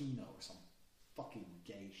call a keno or some fucking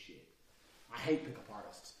gay shit. I hate pickup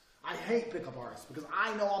artists. I hate pickup artists because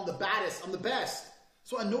I know I'm the baddest. I'm the best.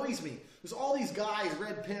 So it annoys me. There's all these guys,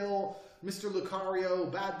 Red Pill, Mr.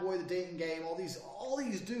 Lucario, Bad Boy the Dating Game, all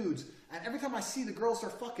these dudes. And every time I see the girls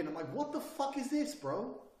start fucking, I'm like, what the fuck is this,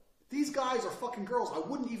 bro? These guys are fucking girls. I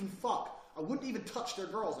wouldn't even fuck. I wouldn't even touch their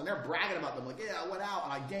girls. And they're bragging about them like, yeah, I went out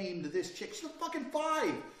and I gamed this chick. She's a fucking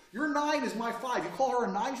 5. Your 9 is my 5. You call her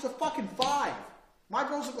a 9? She's a fucking 5. My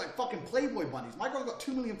girls look like fucking Playboy bunnies. My girls got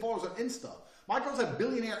 2 million followers on Insta. My girls have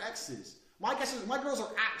billionaire exes. My girls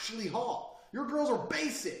are actually hot. Your girls are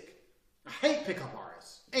basic. I hate pickup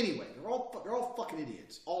artists. Anyway, they're all fucking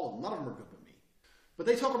idiots. All of them. None of them are good with me. But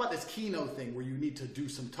they talk about this keno thing where you need to do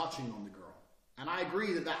some touching on the girl. And I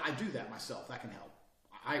agree that I do that myself. That can help.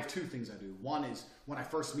 I have 2 things I do. One is when I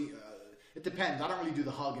first meet, it depends. I don't really do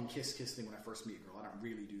the hug and kiss thing when I first meet a girl. I don't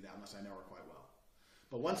really do that unless I know her quite well.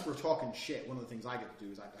 But once we're talking shit, one of the things I get to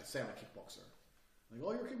do is I say I'm a kickboxer. Like,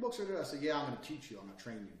 oh, you're a kickboxer? I say, yeah, I'm going to teach you. I'm going to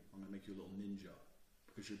train you. I'm going to make you a little ninja.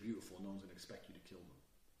 Because you're beautiful. No one's going to expect you to kill them.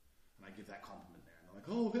 And I give that compliment there. And they're like,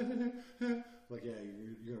 oh, like, yeah,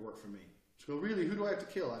 you're going to work for me. She go, really? Who do I have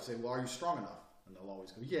to kill? I say, well, are you strong enough? And they'll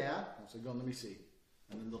always go, yeah. I'll say, go on, let me see.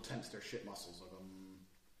 And then they'll tense their shit muscles. I'll go,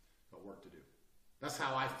 got work to do. That's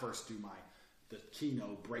how I first do the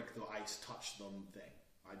keno, break the ice, touch them thing.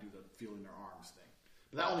 I do the feeling their arms thing.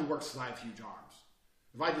 But that only works because I have huge arms.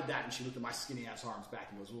 If I did that and she looked at my skinny ass arms back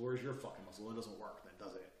and goes, well, where's your fucking muscle? Well, it doesn't work then,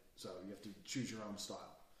 does it? So you have to choose your own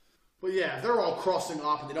style. But yeah, if they're all crossing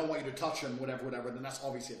up and they don't want you to touch them, whatever, then that's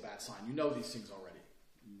obviously a bad sign. You know these things already.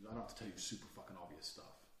 I don't have to tell you super fucking obvious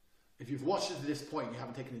stuff. If you've watched it to this point and you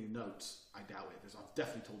haven't taken any notes, I doubt it. I've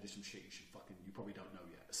definitely told you some shit you probably don't know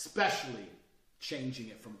yet. Especially changing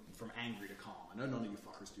it from angry to calm. I know none of you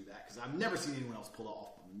fuckers do that because I've never seen anyone else pull it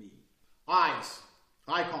off but me. Eyes,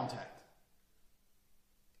 eye contact.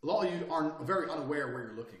 A lot of you are very unaware where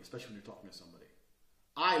you're looking, especially when you're talking to somebody.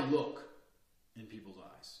 I look in people's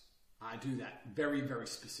eyes. I do that very, very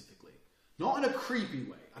specifically. Not in a creepy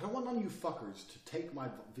way. I don't want none of you fuckers to take my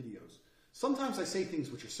videos. Sometimes I say things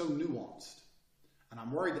which are so nuanced, and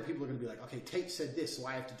I'm worried that people are going to be like, okay, Tate said this, so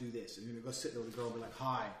I have to do this. And you're going to go sit there with a girl and be like,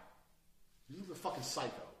 hi. You're a fucking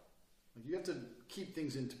psycho. Like, you have to keep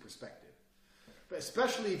things into perspective. But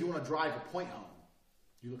especially if you want to drive a point home,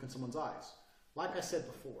 you look in someone's eyes. Like I said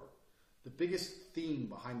before, the biggest theme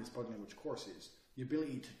behind this body language course is the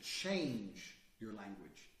ability to change your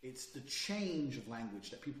language. It's the change of language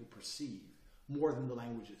that people perceive more than the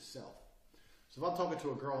language itself. So if I'm talking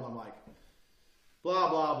to a girl and I'm like, blah,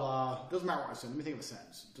 blah, blah, doesn't matter what I'm saying. Let me think of a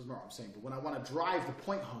sentence. Doesn't matter what I'm saying. But when I want to drive the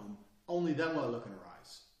point home, only then will I look in her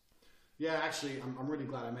eyes. Yeah, actually, I'm really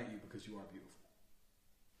glad I met you because you are beautiful.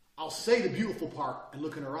 I'll say the beautiful part and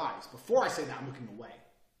look in her eyes. Before I say that, I'm looking away.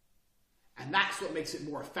 And that's what makes it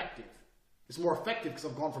more effective. It's more effective because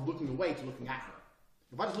I've gone from looking away to looking at her.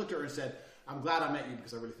 If I just looked at her and said, I'm glad I met you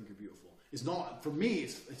because I really think you're beautiful. It's not, for me,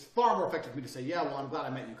 it's far more effective for me to say, yeah, well, I'm glad I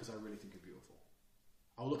met you because I really think you're beautiful.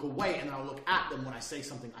 I'll look away and then I'll look at them when I say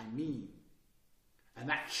something I mean. And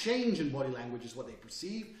that change in body language is what they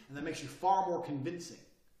perceive, and that makes you far more convincing.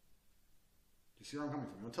 Do you see where I'm coming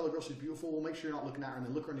from? You want to tell a girl she's beautiful? Well, make sure you're not looking at her and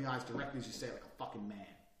then look her in the eyes directly as you say it like a fucking man.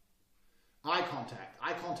 Eye contact.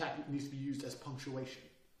 Eye contact needs to be used as punctuation.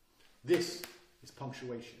 This is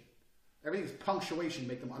punctuation. Everything is punctuation,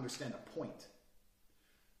 make them understand a point.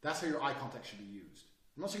 That's how your eye contact should be used.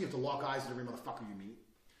 I'm not saying you have to lock eyes with every motherfucker you meet,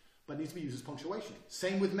 but it needs to be used as punctuation.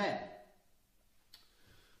 Same with men.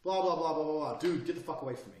 Blah, blah, blah, blah, blah, blah. Dude, get the fuck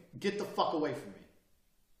away from me. Get the fuck away from me.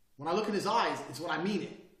 When I look in his eyes, it's when I mean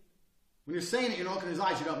it. When you're saying it, you're not looking in his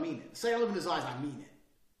eyes, you don't mean it. Say I look in his eyes, I mean it.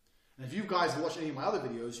 And if you guys have watched any of my other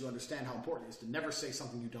videos, you understand how important it is to never say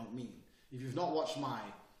something you don't mean. If you've not watched my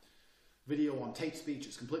video on Tate speech,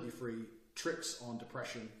 it's completely free. Tricks on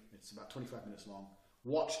depression. It's about 25 minutes long.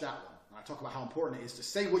 Watch that one. And I talk about how important it is to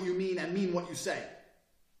say what you mean and mean what you say.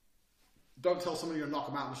 Don't tell somebody you're going to knock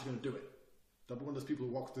them out unless you're going to do it. Don't be one of those people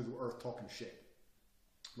who walk through the earth talking shit.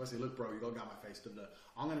 Unless they look, bro, you got to get out my face.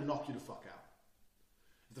 I'm going to knock you the fuck out.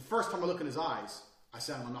 If the first time I look in his eyes, I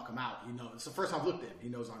say I'm going to knock him out, he knows. It's the first time I've looked at him, he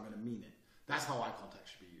knows I'm going to mean it. That's how eye contact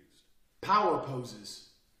should be used. Power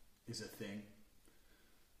poses is a thing.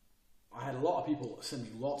 I had a lot of people send me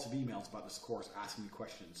lots of emails about this course asking me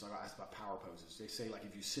questions. So I got asked about power poses. They say, like,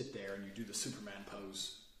 if you sit there and you do the Superman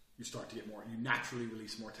pose, you start to get more, you naturally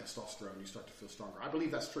release more testosterone, you start to feel stronger. I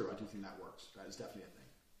believe that's true. I do think that works. That is definitely a thing.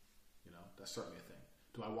 You know, that's certainly a thing.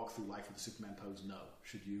 Do I walk through life with the Superman pose? No.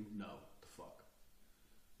 Should you? No. The fuck.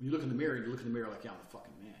 When you look in the mirror, you look in the mirror like, yeah, I'm a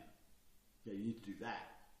fucking man. Yeah, you need to do that,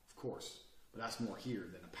 of course. But that's more here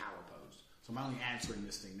than a power pose. So I'm only answering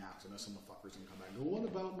this thing now because I know some motherfuckers are going to come back and go, what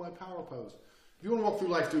about my power pose? If you want to walk through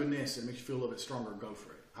life doing this and it makes you feel a little bit stronger, go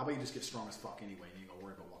for it. How about you just get strong as fuck anyway and you ain't going to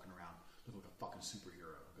worry about walking around looking like a fucking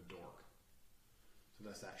superhero, like a dork. So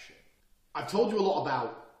that's that shit. I've told you a lot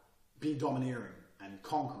about being domineering and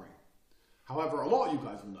conquering. However, a lot of you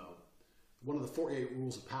guys will know one of the 48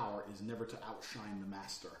 rules of power is never to outshine the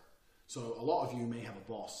master. So a lot of you may have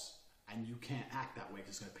a boss and you can't act that way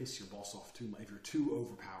because it's going to piss your boss off too much if you're too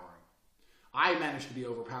overpowering. I managed to be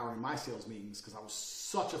overpowering in my sales meetings because I was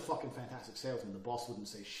such a fucking fantastic salesman. The boss wouldn't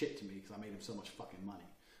say shit to me because I made him so much fucking money.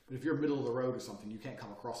 But if you're middle of the road or something, you can't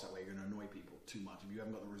come across that way. You're going to annoy people too much if you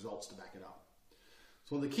haven't got the results to back it up.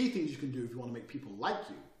 So one of the key things you can do if you want to make people like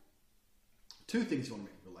you, two things you want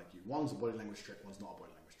to make people like you. One's a body language trick, one's not a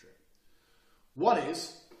body language trick. One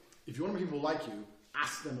is, if you want to make people like you,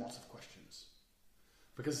 ask them lots of questions.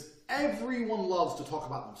 Because everyone loves to talk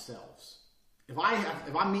about themselves. If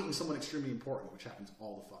I'm meeting someone extremely important, which happens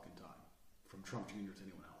all the fucking time, from Trump Jr. to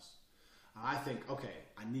anyone else, and I think, okay,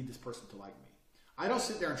 I need this person to like me. I don't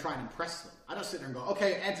sit there and try and impress them. I don't sit there and go,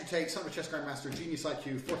 okay, Andrew Tate, son of a chess grandmaster, genius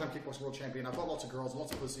IQ, 4-time kickboxing world champion, I've got lots of girls,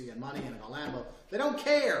 lots of pussy and money, and I got Lambo. They don't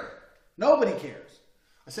care. Nobody cares.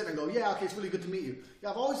 I sit there and go, yeah, okay, it's really good to meet you.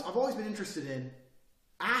 Yeah, I've always been interested in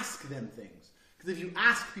ask them things. Because if you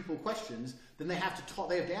ask people questions, then they have to talk,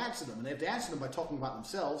 they have to answer them. And they have to answer them by talking about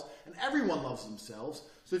themselves. And everyone loves themselves.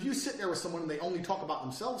 So if you sit there with someone and they only talk about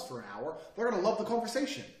themselves for an hour, they're going to love the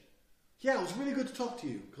conversation. Yeah, it was really good to talk to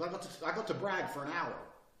you because I got to brag for an hour.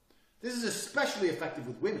 This is especially effective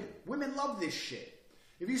with women. Women love this shit.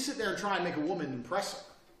 If you sit there and try and make a woman impress her,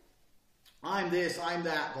 I'm this, I'm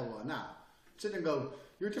that, blah, blah, blah. Now, sit there and go,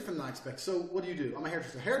 you're different than I expect. So what do? I'm a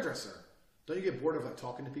hairdresser. Hairdresser. Don't you get bored of like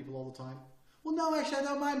talking to people all the time? Well, no, actually, I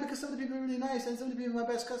don't mind because some of the people are really nice and some of the people are my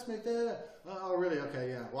best customers. Oh, really? Okay,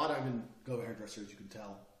 yeah. Well, I don't even go to hairdressers, you can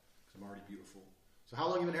tell. because I'm already beautiful. So how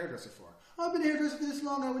long have you been a hairdresser for? Oh, I've been a hairdresser for this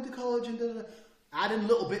long. I went to college and da-da-da. Add in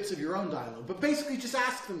little bits of your own dialogue. But basically just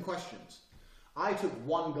ask them questions. I took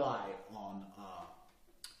one guy on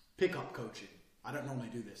pickup coaching. I don't normally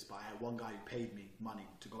do this, but I had one guy who paid me money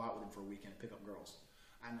to go out with him for a weekend and pick up girls.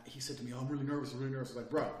 And he said to me, oh, I'm really nervous. I was like,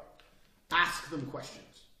 bro, ask them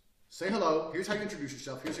questions. Say hello. Here's how you introduce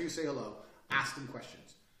yourself. Here's how you say hello. Ask them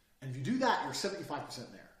questions. And if you do that, you're 75%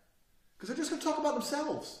 there. Because they're just going to talk about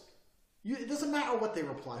themselves. It doesn't matter what they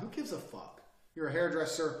reply. Who gives a fuck? You're a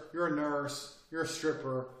hairdresser. You're a nurse. You're a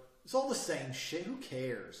stripper. It's all the same shit. Who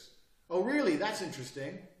cares? Oh, really? That's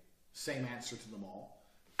interesting. Same answer to them all.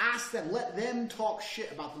 Ask them. Let them talk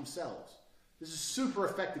shit about themselves. This is super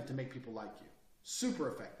effective to make people like you. Super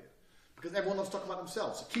effective. Because everyone loves to talk about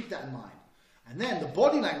themselves. So keep that in mind. And then the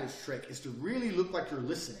body language trick is to really look like you're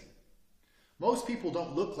listening. Most people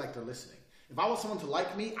don't look like they're listening. If I want someone to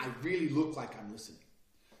like me, I really look like I'm listening.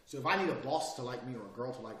 So if I need a boss to like me or a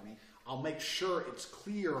girl to like me, I'll make sure it's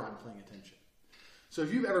clear I'm paying attention. So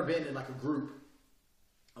if you've ever been in like a group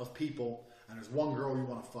of people and there's one girl you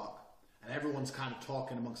want to fuck and everyone's kind of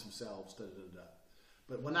talking amongst themselves, da, da, da, da.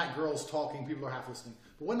 But when that girl's talking, people are half listening.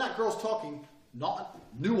 But when that girl's talking, not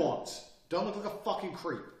nuance. Don't look like a fucking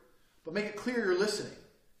creep. But make it clear you're listening.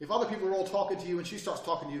 If other people are all talking to you and she starts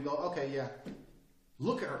talking to you, go, okay, yeah.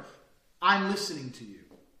 Look at her. I'm listening to you.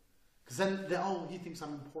 Because then, oh, he thinks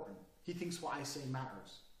I'm important. He thinks what I say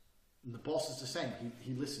matters. And the boss is the same.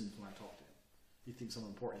 He listens when I talk to him. He thinks I'm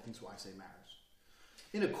important. He thinks what I say matters.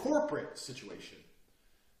 In a corporate situation,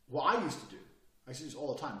 what I used to do, I used to do this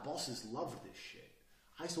all the time. Bosses love this shit.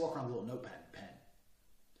 I used to walk around with a little notepad and pen.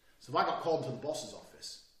 So if I got called into the boss's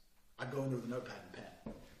office, I'd go in there with a notepad and pen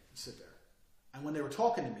and sit there. And when they were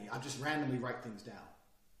talking to me, I'd just randomly write things down.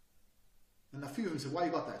 And a few of them said, why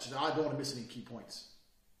you got that? She said, I don't want to miss any key points.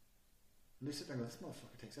 And they sit there and go, this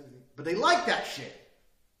motherfucker takes everything. But they like that shit.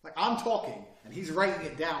 Like, I'm talking, and he's writing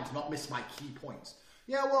it down to not miss my key points.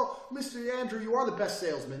 Yeah, well, Mr. Andrew, you are the best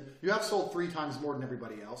salesman. You have sold 3 times more than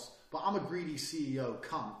everybody else. But I'm a greedy CEO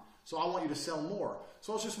cunt, so I want you to sell more.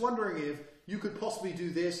 So I was just wondering if you could possibly do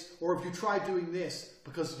this, or if you try doing this,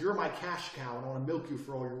 because you're my cash cow, and I want to milk you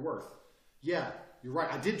for all you're worth. Yeah, you're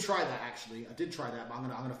right. I did try that, actually. I did try that, but I'm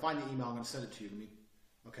gonna find the email. I'm going to send it to you.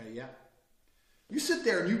 Okay, yeah? You sit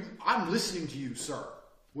there and I'm listening to you, sir.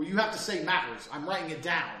 What you have to say matters. I'm writing it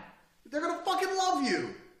down. They're going to fucking love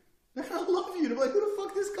you. They're going to love you. They're like, who the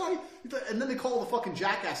fuck is this guy? And then they call the fucking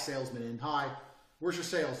jackass salesman in. Hi, where's your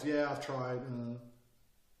sales? Yeah, I've tried.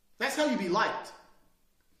 That's how you be liked.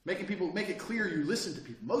 Make it clear you listen to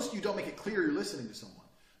people. Most of you don't make it clear you're listening to someone.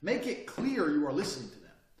 Make it clear you are listening to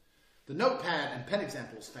them. The notepad and pen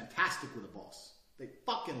example is fantastic with a boss. They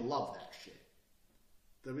fucking love that shit.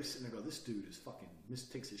 They're sitting there and go, this dude is fucking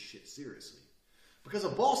takes his shit seriously. Because a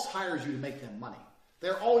boss hires you to make them money.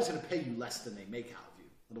 They're always going to pay you less than they make out of you.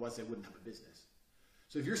 Otherwise, they wouldn't have a business.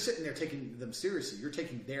 So if you're sitting there taking them seriously, you're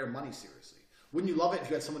taking their money seriously. Wouldn't you love it if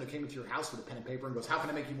you had someone who came into your house with a pen and paper and goes, how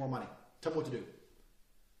can I make you more money? Tell me what to do.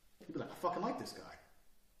 You'd be like, I fucking like this guy.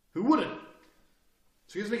 Who wouldn't?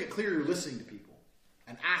 So you have to make it clear you're listening to people.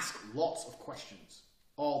 And ask lots of questions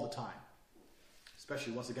all the time.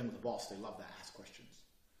 Especially, once again, with the boss, they love that, ask questions.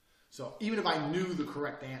 So even if I knew the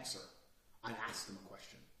correct answer, I'd ask them a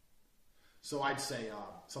question. So I'd say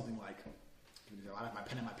something like, I have my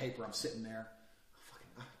pen and my paper, I'm sitting there.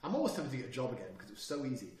 I'm almost tempted to get a job again because it was so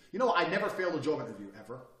easy. You know what? I never failed a job interview,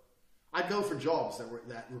 ever. I'd go for jobs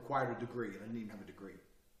that required a degree, and I didn't even have a degree.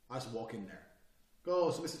 I just walk in there. Go,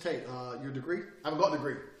 so Mr. Tate, your degree? I haven't got a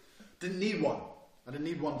degree. Didn't need one. I didn't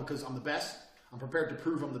need one because I'm the best. I'm prepared to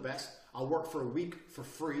prove I'm the best. I'll work for a week for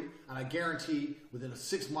free, and I guarantee within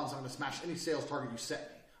 6 months I'm going to smash any sales target you set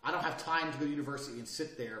me. I don't have time to go to university and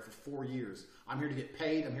sit there for 4 years. I'm here to get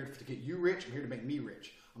paid. I'm here to get you rich. I'm here to make me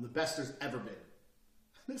rich. I'm the best there's ever been.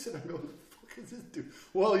 And they sit there and go, who the fuck is this dude?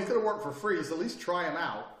 Well, he's going to work for free, so at least try him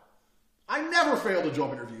out. I never failed a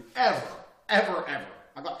job interview. Ever. Ever, ever.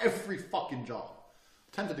 I got every fucking job.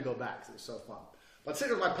 I'm tempted to go back because it was so fun. But I'd sit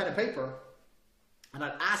there with my pen and paper, and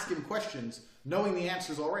I'd ask him questions knowing the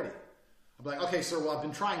answers already. I'd be like, okay, sir, well, I've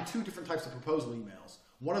been trying 2 different types of proposal emails.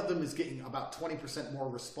 One of them is getting about 20% more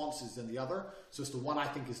responses than the other, so it's the one I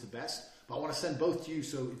think is the best. But I want to send both to you,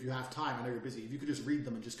 so if you have time, I know you're busy, if you could just read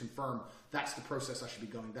them and just confirm that's the process I should be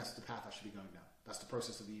going, that's the path I should be going down. That's the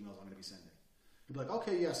process of the emails I'm going to be sending. He'd be like,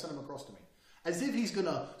 okay, yeah, send them across to me. As if he's going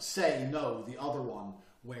to say no, the other one,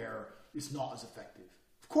 where it's not as effective.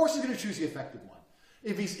 Of course he's going to choose the effective one.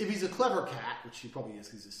 If he's a clever cat, which he probably is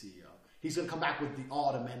because he's a CEO, he's going to come back with the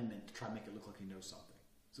odd amendment to try and make it look like he knows something.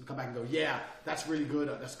 So he'll come back and go, yeah, that's really good.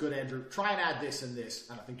 That's good, Andrew. Try and add this and this,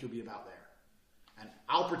 and I think you'll be about there. And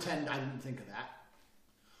I'll pretend I didn't think of that.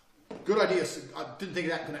 Good idea. I didn't think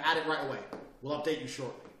of that. I'm going to add it right away. We'll update you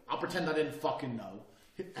shortly. I'll pretend I didn't fucking know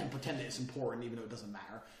and pretend it's important even though it doesn't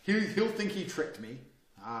matter. He'll think he tricked me.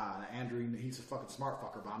 Andrew, he's a fucking smart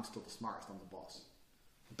fucker, but I'm still the smartest. I'm the boss.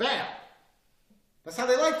 Bam! That's how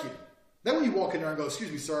they like you. Then when you walk in there and go,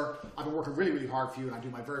 excuse me, sir, I've been working really, really hard for you and I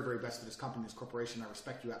do my very, very best for this company, this corporation. I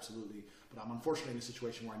respect you absolutely, but I'm unfortunately in a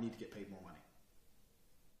situation where I need to get paid more money.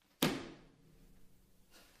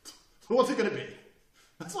 So what's it going to be?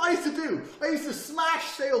 That's what I used to do. I used to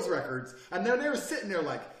smash sales records and then they were sitting there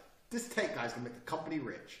like, this tech guy's going to make the company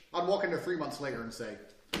rich. I'd walk in there 3 months later and say,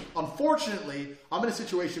 unfortunately, I'm in a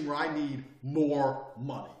situation where I need more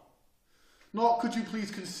money. Not, could you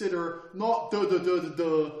please consider, not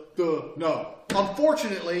no.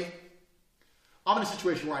 Unfortunately, I'm in a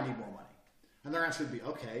situation where I need more money. And their answer would be,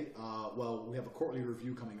 okay, well, we have a quarterly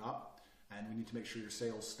review coming up, and we need to make sure your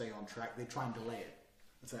sales stay on track. They try and delay it.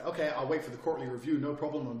 I'd say, okay, I'll wait for the quarterly review, no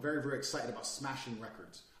problem. I'm very, very excited about smashing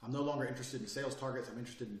records. I'm no longer interested in sales targets. I'm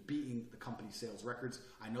interested in beating the company's sales records.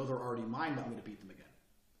 I know they're already mine, but I'm going to beat them again.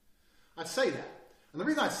 I'd say that. And the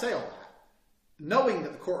reason I'd say all that, knowing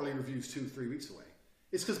that the quarterly review is 2-3 weeks away,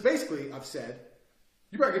 is because basically I've said,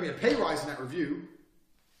 you better give me a pay rise in that review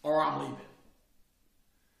or I'm leaving.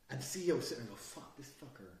 And the CEO was sitting there and go, fuck, this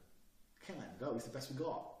fucker, I can't let him go. He's the best we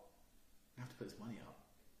got. I have to put his money up.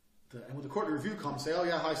 And when the quarterly review comes, say, oh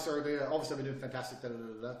yeah, hi sir, obviously I've been doing fantastic, da da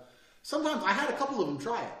da da. Sometimes I had a couple of them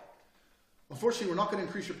try it. Unfortunately, we're not going to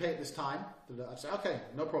increase your pay at this time. I'd say, okay,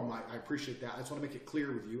 no problem. I appreciate that. I just want to make it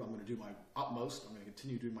clear with you. I'm going to do my utmost. I'm going to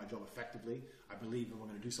continue doing my job effectively. I believe if I'm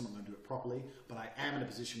going to do something, I'm going to do it properly. But I am in a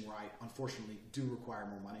position where I, unfortunately, do require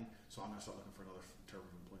more money. So I'm going to start looking for another term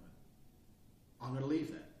of employment. I'm going to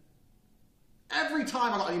leave then. Every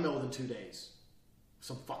time I got an email within 2 days,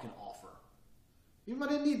 some fucking offer. Even if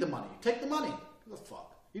I didn't need the money, take the money. Who the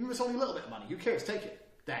fuck? Even if it's only a little bit of money, who cares? Take it.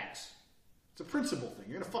 Thanks. It's a principle thing.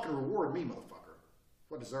 You're going to fucking reward me, motherfucker. That's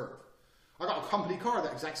what I deserve. I got a company car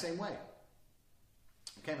that exact same way.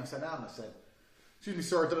 I came and sat down and I said, excuse me,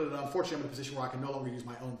 sir, unfortunately I'm in a position where I can no longer use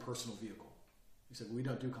my own personal vehicle. He said, well, we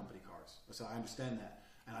don't do company cars. I said, I understand that.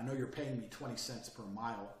 And I know you're paying me 20 cents per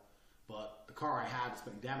mile, but the car I have is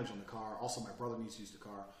putting damage on the car. Also, my brother needs to use the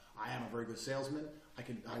car. I am a very good salesman. I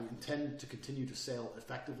intend to continue to sell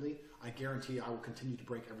effectively. I guarantee I will continue to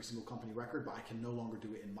break every single company record, but I can no longer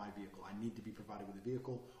do it in my vehicle. I need to be provided with a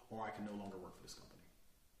vehicle, or I can no longer work for this company.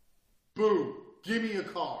 Boom! Give me a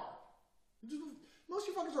car. Most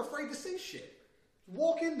of you fuckers are afraid to say shit.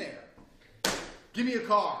 Walk in there. Give me a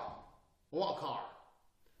car. I want a car.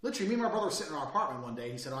 Literally, me and my brother were sitting in our apartment one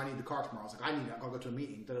day. He said, oh, I need the car tomorrow. I was like, I need it. I've got to go to a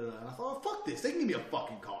meeting. Da, da, da. And I thought, oh, fuck this. They can give me a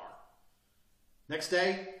fucking car. Next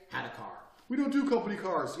day, had a car. We don't do company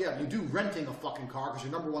cars. Yeah, you do renting a fucking car because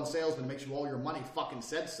your number one salesman makes you all your money fucking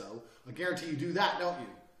said so. I guarantee you do that, don't you?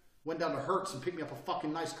 Went down to Hertz and picked me up a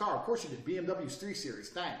fucking nice car. Of course you did. BMW's 3 Series.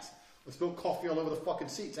 Thanks. I spilled coffee all over the fucking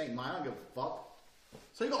seats. Ain't mine. I don't give a fuck.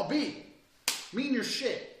 So you gotta be. Mean your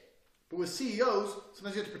shit. But with CEOs,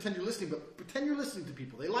 sometimes you have to pretend you're listening, but pretend you're listening to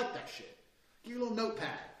people. They like that shit. Give your little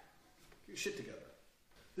notepad. Get your shit together.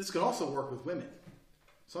 This can also work with women.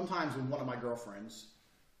 Sometimes when one of my girlfriends,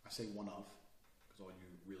 I say one of, because all you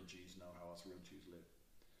real G's know how us real G's live.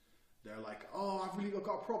 They're like, oh, I've really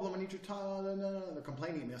got a problem. I need your time. They're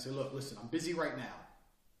complaining at me. I say, look, listen, I'm busy right now.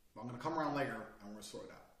 But I'm going to come around later and we're going to sort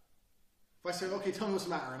it out. If I say, okay, tell me what's the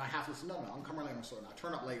matter, and I have to say, no, I'm going to come around later and sort it out.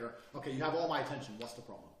 Turn up later. Okay, you have all my attention. What's the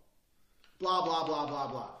problem? Blah, blah, blah, blah,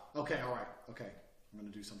 blah. Okay, all right. Okay, I'm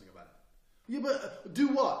going to do something about it. Yeah, but do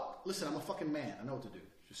what? Listen, I'm a fucking man. I know what to do.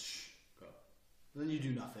 Just shh, go. And then you do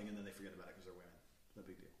nothing, and then they forget about it because they're women. No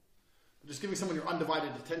big deal. But just giving someone your undivided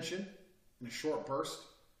attention in a short burst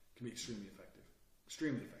can be extremely effective.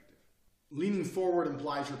 Extremely effective. Leaning forward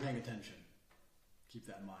implies you're paying attention. Keep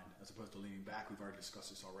that in mind, as opposed to leaning back. We've already discussed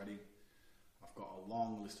this already. I've got a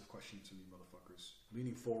long list of questions from you motherfuckers.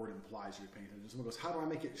 Leaning forward implies you're paying attention. Someone goes, how do I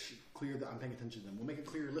make it clear that I'm paying attention to them? We'll make it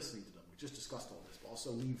clear you're listening to them. We just discussed all this, but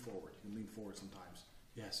also lean forward. You can lean forward sometimes.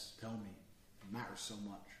 Yes, tell me. It matters so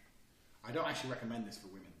much. I don't actually recommend this for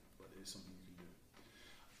women, but it is something you can do.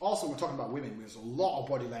 Also, when we're talking about women, there's a lot of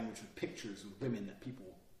body language with pictures of women that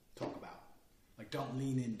people talk about. Like, don't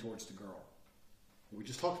lean in towards the girl. We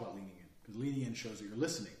just talked about leaning in, because leaning in shows that you're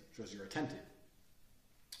listening, shows you're attentive.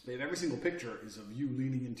 But if every single picture is of you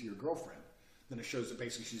leaning into your girlfriend, then it shows that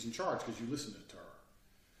basically she's in charge because you listened to her,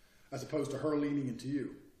 as opposed to her leaning into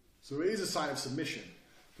you. So it is a sign of submission.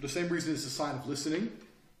 For the same reason it's a sign of listening,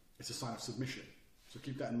 it's a sign of submission. So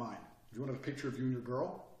keep that in mind. If you want to have a picture of you and your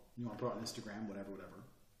girl, you want to put it on Instagram, whatever.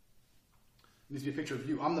 It needs to be a picture of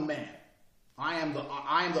you. I'm the man. I am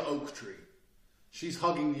the oak tree. She's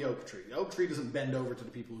hugging the oak tree. The oak tree doesn't bend over to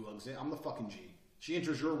the people who hugs it. I'm the fucking G. She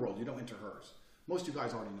enters your world. You don't enter hers. Most of you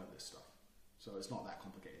guys already know this stuff. So it's not that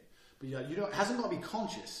complicated. But yeah, it hasn't got to be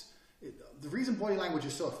conscious. The reason body language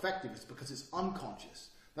is so effective is because it's unconscious.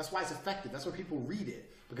 That's why it's effective. That's why people read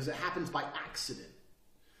it. Because it happens by accident.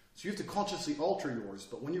 So you have to consciously alter yours.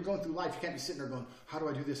 But when you're going through life, you can't be sitting there going, how do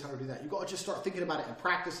I do this? How do I do that? You've got to just start thinking about it and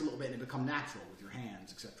practice a little bit and it become natural with your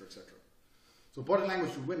hands, etc., etc. So body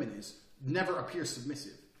language for women is never appear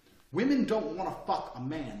submissive. Women don't want to fuck a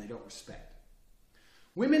man they don't respect.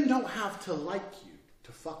 Women don't have to like you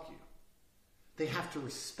to fuck you. They have to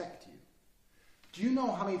respect you. Do you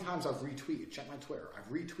know how many times I've retweeted, check my Twitter,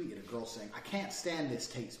 I've retweeted a girl saying, I can't stand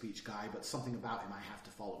this hate speech guy, but something about him, I have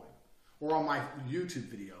to follow him. Or on my YouTube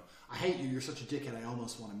video, I hate you, you're such a dickhead, I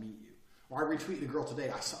almost want to meet you. Or I retweeted a girl today,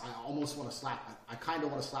 I almost want to slap, I kind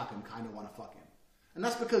of want to slap him, kind of want to fuck him. And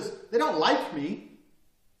that's because they don't like me,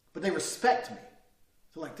 but they respect me.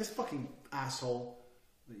 So like, this fucking asshole,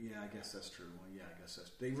 yeah, I guess that's true. Well, yeah, I guess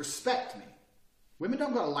that's, they respect me. Women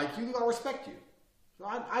don't gotta like you, they gotta respect you. So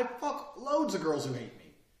I fuck loads of girls who hate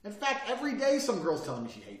me. In fact, every day some girl's telling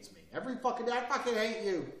me she hates me. Every fucking day, I fucking hate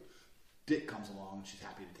you. Dick comes along and she's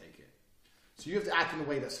happy to take it. So you have to act in a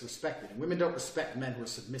way that's respected. And women don't respect men who are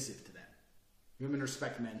submissive to them. Women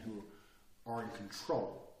respect men who are in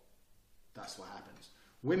control. That's what happens.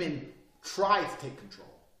 Women try to take control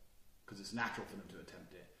because it's natural for them to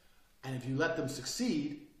attempt it. And if you let them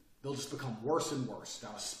succeed, they'll just become worse and worse,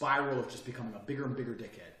 down a spiral of just becoming a bigger and bigger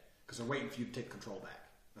dickhead because they're waiting for you to take control back.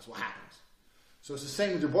 That's what happens. So it's the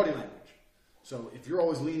same with your body language. So if you're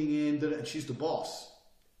always leaning in and she's the boss,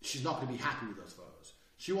 she's not going to be happy with those photos.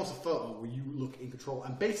 She wants a photo where you look in control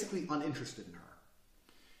and basically uninterested in her.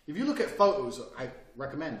 If you look at photos, I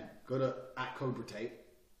recommend go to @CobraTate.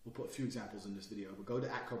 We'll put a few examples in this video, but go to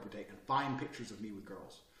 @CobraTate and find pictures of me with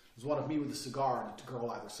girls. There's one of me with a cigar and a girl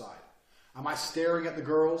either side. Am I staring at the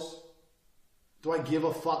girls? Do I give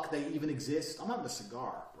a fuck they even exist? I'm having a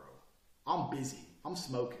cigar, bro. I'm busy. I'm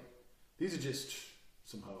smoking. These are just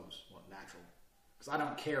some hoes. Well, natural. Because I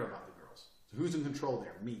don't care about the girls. So who's in control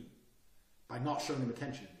there? Me. By not showing them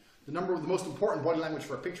attention. The most important body language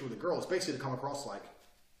for a picture with a girl is basically to come across like,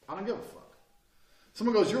 I don't give a fuck.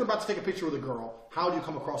 Someone goes, you're about to take a picture with a girl. How do you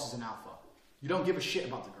come across as an alpha? You don't give a shit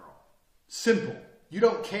about the girl. Simple. You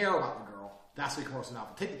don't care about the girl. That's how you come across as an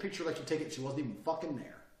alpha. Take the picture, let you take it. She wasn't even fucking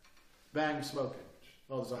there. Bang, smoking.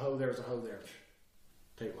 Oh, there's a hoe there, there's a hoe there.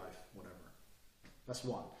 Take life, whatever. That's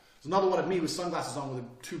one. There's another one of me with sunglasses on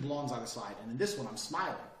with two blondes either side. And in this one, I'm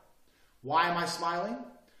smiling. Why am I smiling?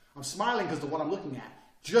 I'm smiling because the one I'm looking at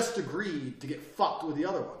just agreed to get fucked with the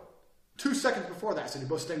other one. 2 seconds before that, I said, you're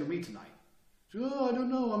both staying with me tonight. She goes, oh, I don't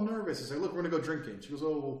know, I'm nervous. I say, look, we're going to go drinking. She goes,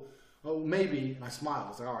 oh, maybe. And I smiled. I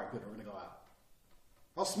was like, all right, good, we're going to go out.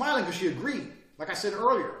 I was smiling because she agreed. Like I said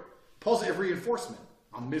earlier, positive reinforcement.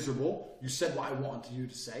 I'm miserable. You said what I wanted you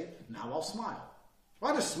to say. Now I'll smile.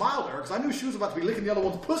 Well, I just smiled at her because I knew she was about to be licking the other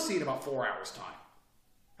one's pussy in about 4 hours' time.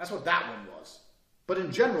 That's what that one was. But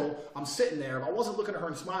in general, I'm sitting there. If I wasn't looking at her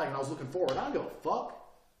and smiling and I was looking forward, I don't give a fuck.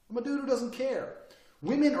 I'm a dude who doesn't care.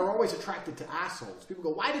 Women are always attracted to assholes. People go,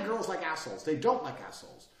 why do girls like assholes? They don't like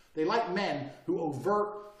assholes. They like men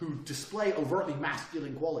who display overtly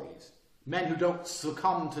masculine qualities. Men who don't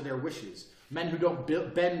succumb to their wishes. Men who don't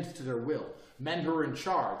bend to their will. Men who are in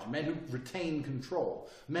charge. Men who retain control.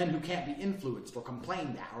 Men who can't be influenced or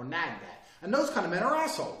complained at or nagged at. And those kind of men are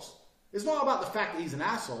assholes. It's not about the fact that he's an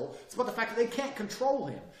asshole. It's about the fact that they can't control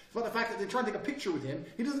him. It's about the fact that they try to take a picture with him.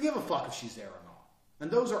 He doesn't give a fuck if she's there or not.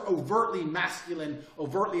 And those are overtly masculine,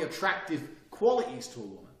 overtly attractive qualities to a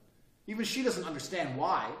woman. Even she doesn't understand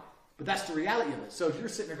why, but that's the reality of it. So if you're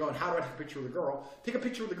sitting there going, how do I take a picture with a girl? Take a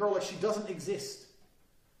picture with a girl like she doesn't exist.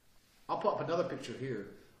 I'll put up another picture here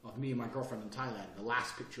of me and my girlfriend in Thailand. The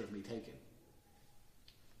last picture of me taken.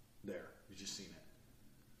 There. You've just seen it.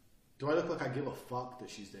 Do I look like I give a fuck that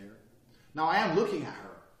she's there? Now, I am looking at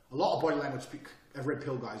her. A lot of body language, red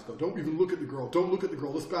pill guys go, don't even look at the girl. Don't look at the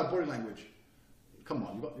girl. That's bad body language. Come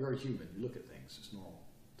on, you're a human. You look at things. It's normal.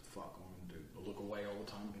 What the fuck am I going to do? I'll look away all the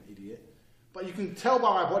time like an idiot. But you can tell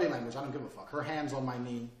by my body language, I don't give a fuck. Her hand's on my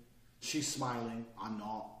knee. She's smiling. I'm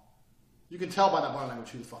not. You can tell by that body language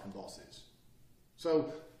who the fucking boss is.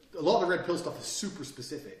 So a lot of the red pill stuff is super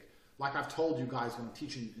specific. Like I've told you guys when I'm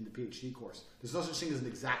teaching in the PhD course, there's no such thing as an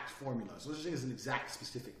exact formula. There's no such thing as an exact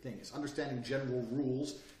specific thing. It's understanding general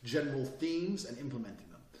rules, general themes, and implementing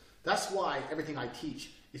them. That's why everything I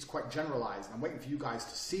teach is quite generalized. I'm waiting for you guys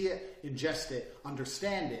to see it, ingest it,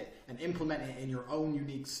 understand it, and implement it in your own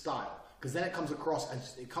unique style. Because then it comes across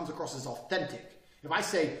as authentic. If I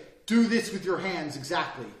say, do this with your hands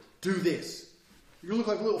exactly, do this, you're going to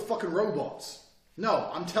look like little fucking robots. No,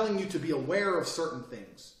 I'm telling you to be aware of certain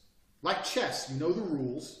things. Like chess, you know the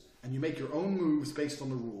rules, and you make your own moves based on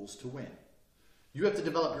the rules to win. You have to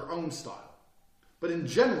develop your own style. But in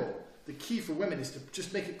general, the key for women is to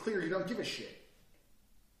just make it clear you don't give a shit.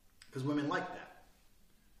 Because women like that.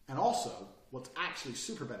 And also, what's actually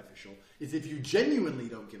super beneficial is if you genuinely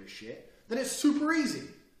don't give a shit, then it's super easy.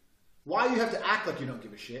 Why you have to act like you don't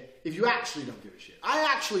give a shit if you actually don't give a shit? I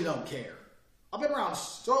actually don't care. I've been around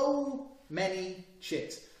so many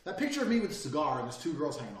chicks. That picture of me with a cigar and there's two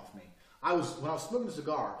girls hanging off me. When I was smoking a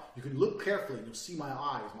cigar, you can look carefully and you'll see my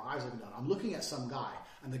eyes looking down. I'm looking at some guy,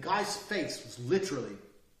 and the guy's face was literally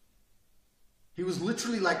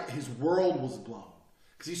like his world was blown.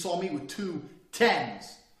 Because he saw me with two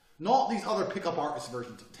 10s. Not these other pickup artist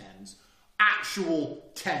versions of 10s.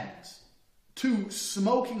 Actual 10s. Two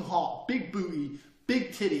smoking hot, big booty,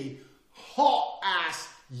 big titty, hot ass,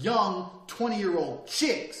 young 20-year-old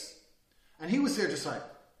chicks. And he was there just like,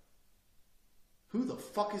 who the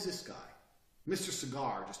fuck is this guy? Mr.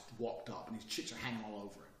 Cigar just walked up and these chicks are hanging all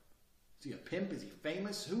over him. Is he a pimp? Is he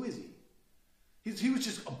famous? Who is he? He was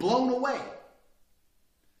just blown away.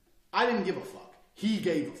 I didn't give a fuck. He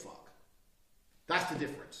gave a fuck. That's the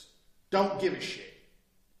difference. Don't give a shit.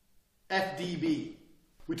 FDB.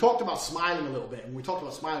 We talked about smiling a little bit. When we talked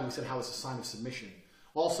about smiling, we said how it's a sign of submission.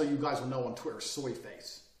 Also, you guys will know on Twitter, soy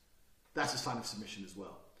face. That's a sign of submission as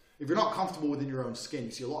well. If you're not comfortable within your own skin,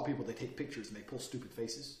 you see a lot of people, they take pictures and they pull stupid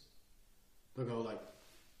faces. They'll go like,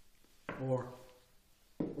 or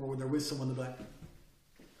when they're with someone, they're like,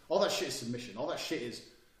 all that shit is submission. All that shit is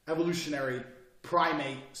evolutionary,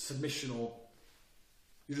 primate, submissional.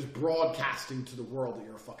 You're just broadcasting to the world that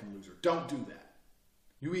you're a fucking loser. Don't do that.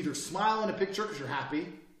 You either smile in a picture because you're happy,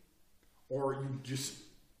 or you just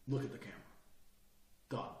look at the camera.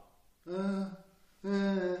 Done.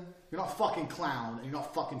 You're not fucking clown, and you're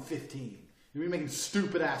not fucking 15. You're making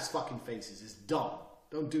stupid ass fucking faces. It's dumb.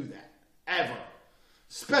 Don't do that. Ever.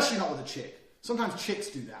 Especially not with a chick. Sometimes chicks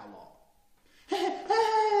do that a lot.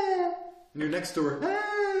 And you're next to her.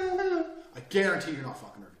 I guarantee you're not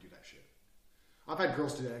fucking her if you do that shit. I've had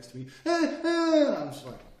girls do that next to me. And I'm just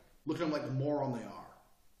like, looking at them like the moron they are.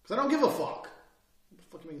 Because I don't give a fuck. What the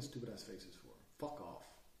fuck are you making stupid ass faces for? Fuck off.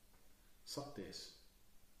 Suck this.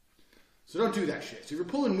 So don't do that shit. So if you're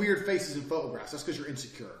pulling weird faces in photographs, that's because you're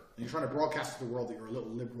insecure. And you're trying to broadcast to the world that you're a little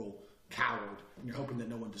liberal coward. And you're hoping that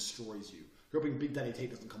no one destroys you. You're hoping Big Daddy Tate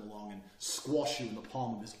doesn't come along and squash you in the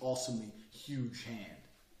palm of his awesomely huge hand.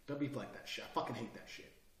 Don't be like that shit. I fucking hate that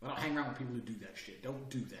shit. I don't hang around with people who do that shit. Don't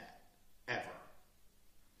do that. Ever.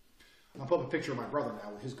 I'll put up a picture of my brother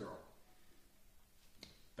now with his girl.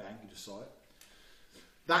 Bang, you just saw it.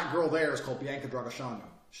 That girl there is called Bianca Dragosanu.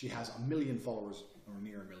 She has 1 million followers, or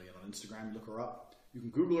near 1 million on Instagram. You look her up. You can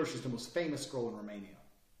Google her. She's the most famous girl in Romania.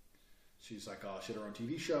 She's like, she had her own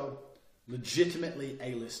TV show. Legitimately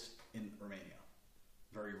A-list in Romania.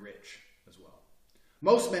 Very rich as well.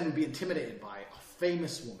 Most men would be intimidated by a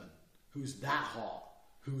famous woman who's that hot,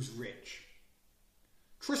 who's rich.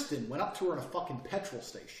 Tristan went up to her in a fucking petrol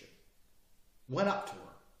station. Went up to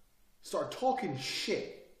her. Started talking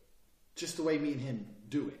shit. Just the way me and him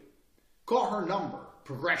do it. Got her number.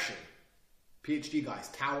 Progression. PhD guys.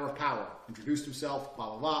 Tower of Power. Introduced himself. Blah,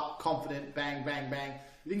 blah, blah. Confident. Bang, bang, bang.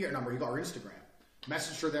 He didn't get her number. He got her Instagram.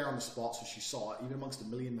 Messaged her there on the spot so she saw it. Even amongst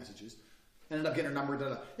 1 million messages. Ended up getting her number. Da,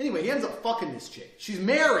 da. Anyway, he ends up fucking this chick. She's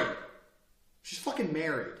married. She's fucking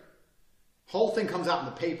married. Whole thing comes out in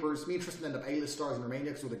the papers. Me and Tristan end up A-list stars in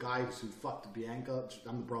Romania because we're the guy who fucked Bianca.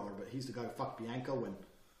 I'm the brother, but he's the guy who fucked Bianca when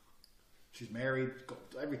she's married.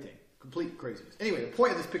 Everything. Complete craziness. Anyway, the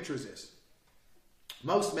point of this picture is this.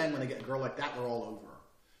 Most men, when they get a girl like that, they're all over her.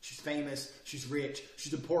 She's famous. She's rich.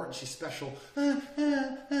 She's important. She's special.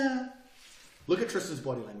 Look at Tristan's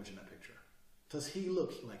body language in that picture. Does he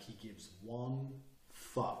look like he gives one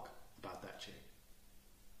fuck about that chick?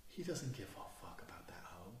 He doesn't give a fuck about that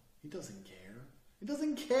hoe. He doesn't care. He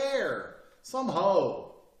doesn't care. Some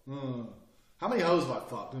hoe. How many hoes have I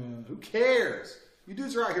fucked? Who cares? You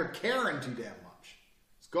dudes are out here caring too damn much.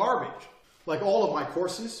 It's garbage. Like all of my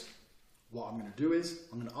courses, what I'm going to do is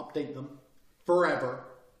I'm going to update them forever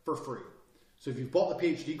for free. So if you've bought the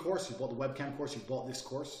PhD course, you've bought the webcam course, you've bought this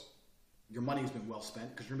course, your money has been well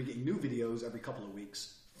spent because you're going to be getting new videos every couple of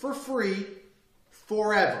weeks for free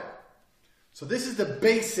forever. So this is the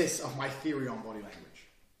basis of my theory on body language.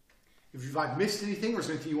 If I've missed anything or there's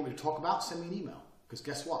anything you want me to talk about, send me an email. Because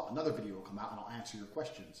guess what? Another video will come out and I'll answer your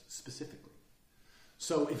questions specifically.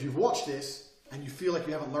 So if you've watched this and you feel like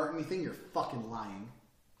you haven't learned anything, you're fucking lying.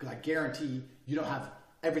 Because I guarantee you don't have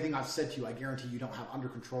everything I've said to you. I guarantee you don't have under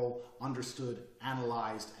control, understood,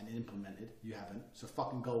 analyzed, and implemented. You haven't. So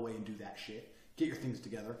fucking go away and do that shit. Get your things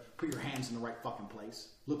together. Put your hands in the right fucking place.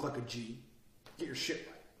 Look like a G. Get your shit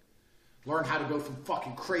right. Learn how to go from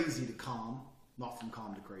fucking crazy to calm, not from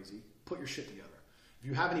calm to crazy. Put your shit together. If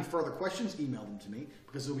you have any further questions, email them to me,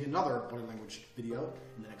 because there'll be another body language video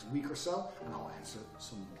in the next week or so, and I'll answer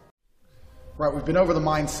some more. Right, we've been over the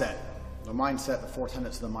mindset. The mindset, the 4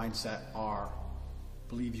 tenets of the mindset are: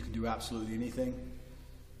 believe you can do absolutely anything.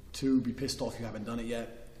 2, be pissed off you haven't done it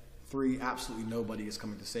yet. 3, absolutely nobody is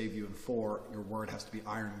coming to save you. And 4, your word has to be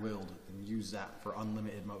iron-willed, and use that for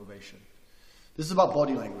unlimited motivation. This is about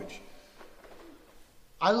body language.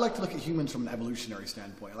 I like to look at humans from an evolutionary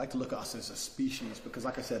standpoint. I like to look at us as a species because,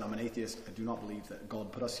 like I said, I'm an atheist. I do not believe that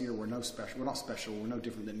God put us here. We're not special. We're no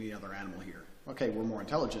different than any other animal here. Okay, we're more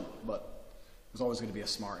intelligent, but there's always going to be a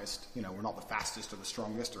smartest. You know, we're not the fastest or the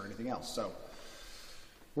strongest or anything else. So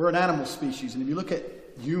we're an animal species. And if you look at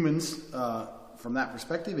humans from that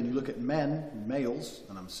perspective, and you look at men, males,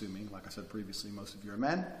 and I'm assuming, like I said previously, most of you are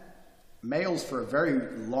men, males for a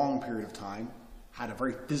very long period of time had a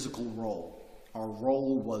very physical role. Our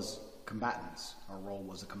role was combatants. Our role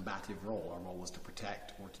was a combative role. Our role was to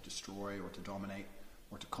protect or to destroy or to dominate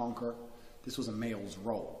or to conquer. This was a male's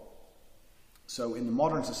role. So in the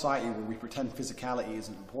modern society where we pretend physicality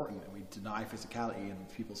isn't important and we deny physicality and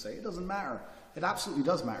people say it doesn't matter, it absolutely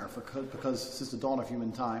does matter because since the dawn of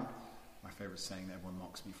human time, my favorite saying that everyone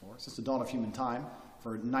mocks me for, since the dawn of human time,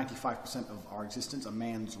 for 95% of our existence, a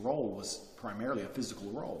man's role was primarily a physical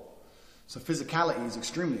role. So physicality is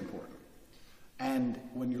extremely important. And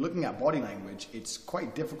when you're looking at body language, it's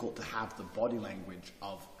quite difficult to have the body language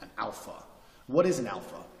of an alpha. What is an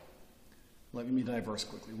alpha? Let me diverse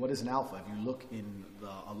quickly. What is an alpha? If you look in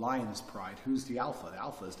a lion's pride, who's the alpha? The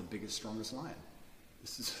alpha is the biggest, strongest lion.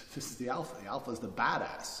 This is the alpha. The alpha is the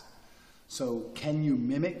badass. So can you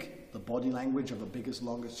mimic the body language of the biggest,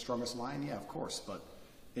 longest, strongest lion? Yeah, of course. But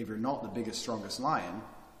if you're not the biggest, strongest lion,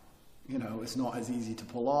 you know, it's not as easy to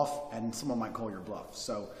pull off, and someone might call your bluff.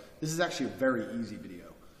 So this is actually a very easy video.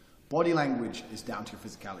 Body language is down to your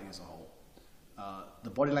physicality as a whole. The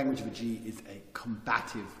body language of a G is a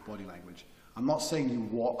combative body language. I'm not saying you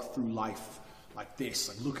walk through life like this,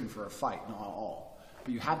 like looking for a fight, not at all.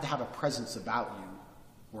 But you have to have a presence about you,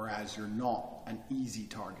 whereas you're not an easy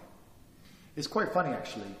target. It's quite funny,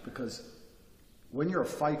 actually, because when you're a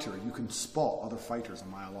fighter, you can spot other fighters a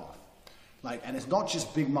mile off. And it's not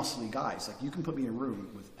just big muscly guys. Like, you can put me in a room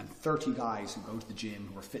and 30 guys who go to the gym,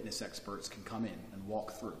 who are fitness experts, can come in and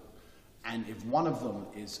walk through. And if one of them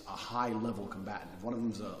is a high-level combatant, if one of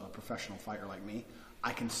them is a professional fighter like me,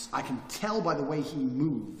 I can tell by the way he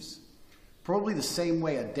moves, probably the same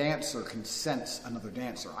way a dancer can sense another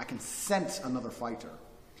dancer. I can sense another fighter.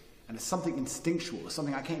 And it's something instinctual. It's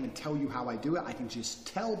something I can't even tell you how I do it. I can just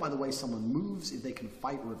tell by the way someone moves if they can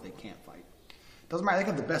fight or if they can't fight. Doesn't matter, they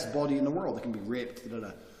can have the best body in the world, they can be ripped,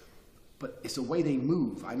 but it's the way they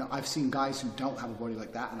move. I've seen guys who don't have a body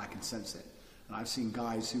like that, and I can sense it. And I've seen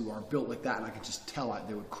guys who are built like that, and I can just tell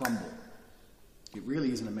they would crumble. It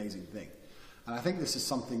really is an amazing thing. And I think this is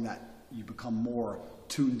something that you become more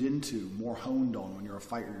tuned into, more honed on when you're a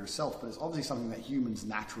fighter yourself, but it's obviously something that humans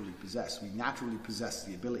naturally possess. We naturally possess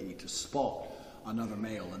the ability to spot another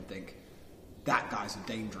male and think, that guy's a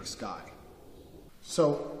dangerous guy.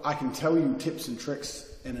 So I can tell you tips and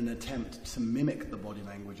tricks in an attempt to mimic the body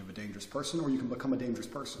language of a dangerous person, or you can become a dangerous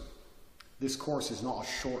person. This course is not a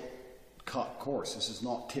shortcut course. This is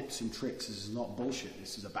not tips and tricks. This is not bullshit.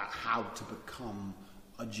 This is about how to become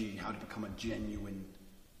a G, how to become a genuine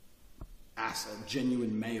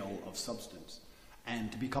male of substance.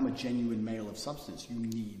 And to become a genuine male of substance, you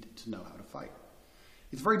need to know how to fight.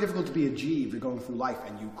 It's very difficult to be a G if you're going through life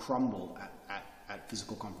and you crumble at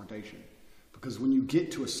physical confrontation. Because when you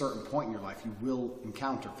get to a certain point in your life, you will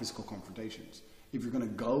encounter physical confrontations. If you're going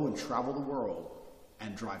to go and travel the world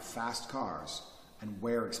and drive fast cars and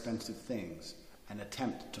wear expensive things and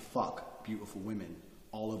attempt to fuck beautiful women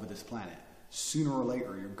all over this planet, sooner or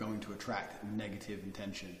later you're going to attract negative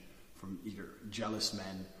intention from either jealous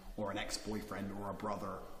men or an ex-boyfriend or a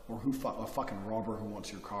brother or a fucking robber who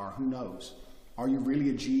wants your car. Who knows? Are you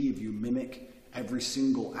really a G if you mimic every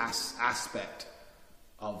single aspect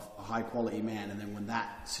of a high-quality man, and then when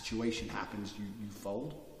that situation happens, you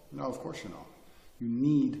fold? No, of course you're not. You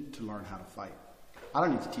need to learn how to fight. I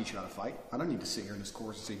don't need to teach you how to fight. I don't need to sit here in this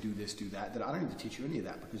course and say, do this, do that. I don't need to teach you any of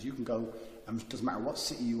that, because you can go, it doesn't matter what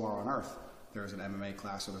city you are on earth, there's an MMA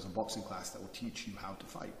class or there's a boxing class that will teach you how to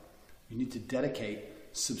fight. You need to dedicate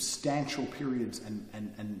substantial periods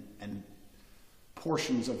and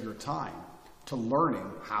portions of your time to learning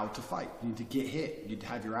how to fight. You need to get hit. You need to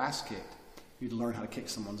have your ass kicked. You need to learn how to kick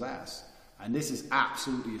someone's ass. And this is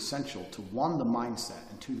absolutely essential to, 1, the mindset,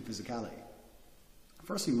 and 2, the physicality.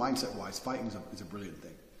 Firstly, mindset-wise, fighting is a brilliant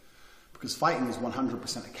thing. Because fighting is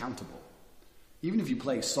 100% accountable. Even if you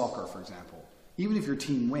play soccer, for example, even if your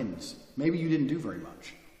team wins, maybe you didn't do very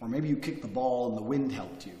much. Or maybe you kicked the ball and the wind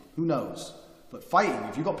helped you. Who knows? But fighting,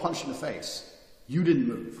 if you got punched in the face, you didn't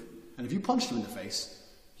move. And if you punched him in the face,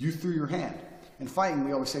 you threw your hand. In fighting,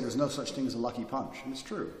 we always say there's no such thing as a lucky punch. And it's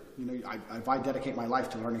true. You know, if I dedicate my life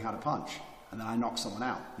to learning how to punch, and then I knock someone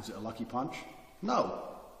out, is it a lucky punch? No.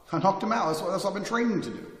 I knocked him out. That's what I've been training to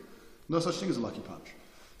do. No such thing as a lucky punch.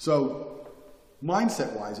 So,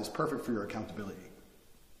 mindset-wise, it's perfect for your accountability.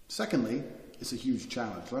 Secondly, it's a huge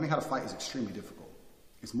challenge. Learning how to fight is extremely difficult.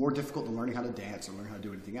 It's more difficult than learning how to dance or learning how to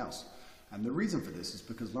do anything else. And the reason for this is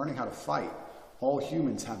because learning how to fight, all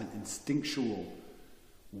humans have an instinctual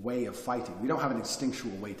way of fighting. We don't have an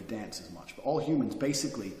instinctual way to dance as much, but all humans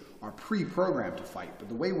basically are pre-programmed to fight. But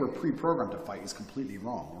the way we're pre-programmed to fight is completely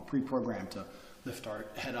wrong. We're pre-programmed to lift our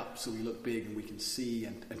head up so we look big and we can see,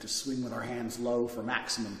 and to swing with our hands low for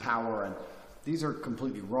maximum power. And these are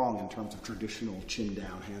completely wrong in terms of traditional chin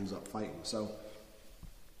down, hands up fighting. So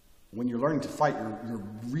when you're learning to fight, you're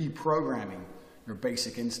reprogramming your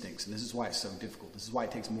basic instincts. And this is why it's so difficult. This is why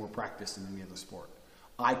it takes more practice than any other sport.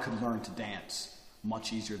 I could learn to dance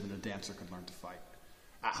much easier than a dancer could learn to fight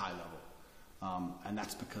at high level. And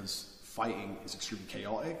that's because fighting is extremely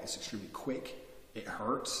chaotic, it's extremely quick, it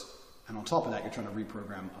hurts, and on top of that, you're trying to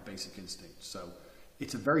reprogram a basic instinct. So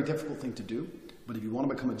it's a very difficult thing to do, but if you want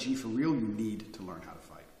to become a G for real, you need to learn how to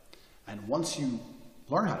fight. And once you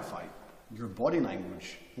learn how to fight, your body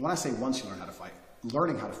language, when I say once you learn how to fight,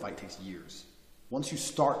 learning how to fight takes years. Once you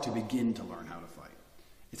start to begin to learn how to fight,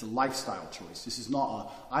 it's a lifestyle choice. This is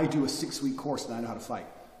not I do a 6-week course and I know how to fight.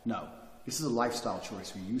 No, this is a lifestyle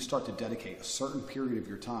choice where you start to dedicate a certain period of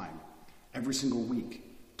your time every single week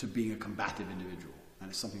to being a combative individual. And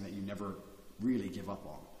it's something that you never really give up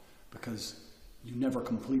on because you never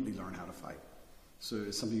completely learn how to fight. So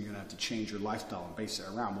it's something you're going to have to change your lifestyle and base it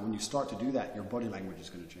around. But when you start to do that, your body language is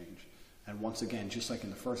going to change. And once again, just like in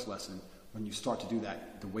the first lesson, when you start to do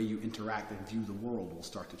that, the way you interact and view the world will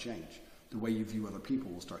start to change. The way you view other people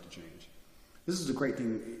will start to change. This is a great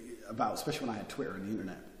thing about, especially when I had Twitter and the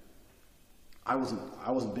internet. I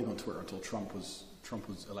wasn't big on Twitter until Trump was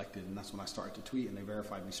elected, and that's when I started to tweet, and they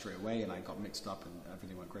verified me straight away, and I got mixed up, and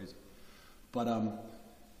everything went crazy. But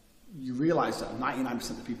you realize that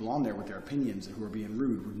 99% of the people on there with their opinions and who are being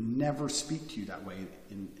rude would never speak to you that way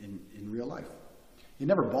in real life. It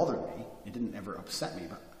never bothered me. It didn't ever upset me.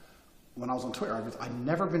 But when I was on Twitter, I'd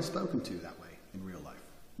never been spoken to that way in real life.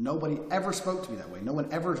 Nobody ever spoke to me that way. No one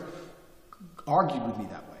ever argued with me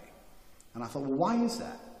that way. And I thought, well, why is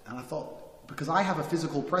that? And I thought, because I have a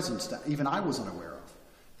physical presence that even I was unaware of.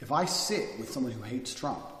 If I sit with someone who hates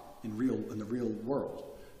Trump in the real world,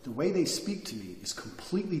 the way they speak to me is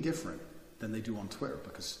completely different than they do on Twitter,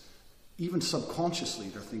 because even subconsciously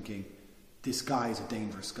they're thinking, this guy is a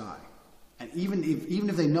dangerous guy. And even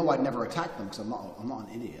if they know I'd never attack them, because I'm not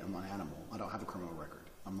an idiot, I'm not an animal, I don't have a criminal record,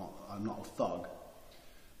 I'm not a thug.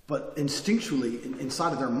 But instinctually,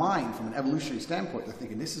 inside of their mind, from an evolutionary standpoint, they're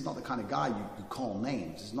thinking, this is not the kind of guy you call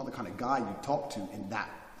names. This is not the kind of guy you talk to in that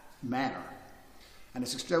manner. And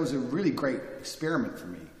it was a really great experiment for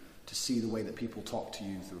me to see the way that people talk to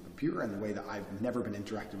you through a computer and the way that I've never been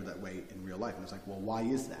interacted with that way in real life. And it's like, well, why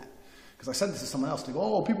is that? Because I said this to someone else. They go,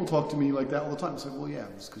 oh, people talk to me like that all the time. It's like, well, yeah,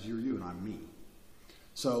 it's because you're you and I'm me.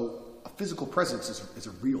 So a physical presence is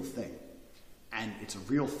a real thing. And it's a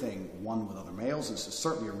real thing, one, with other males. It's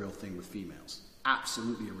certainly a real thing with females.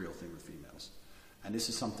 Absolutely a real thing with females. And this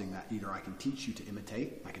is something that either I can teach you to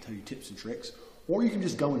imitate, I can tell you tips and tricks, or you can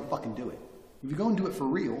just go and fucking do it. If you go and do it for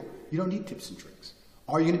real, you don't need tips and tricks.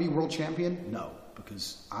 Are you going to be world champion? No,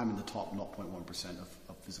 because I'm in the top 0.1%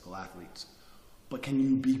 of physical athletes. But can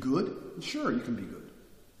you be good? Sure, you can be good.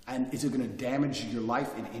 And is it going to damage your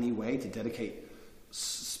life in any way to dedicate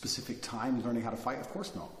specific time learning how to fight? Of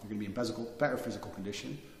course not. You're going to be in better physical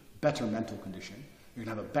condition, better mental condition. You're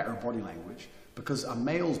going to have a better body language, because a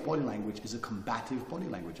male's body language is a combative body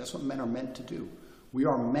language. That's what men are meant to do. We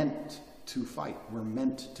are meant to fight. We're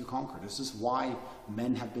meant to conquer. This is why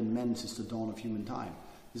men have been men since the dawn of human time.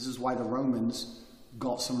 This is why the Romans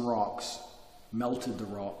got some rocks, melted the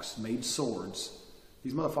rocks, made swords.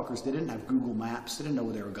 These motherfuckers, they didn't have Google Maps. They didn't know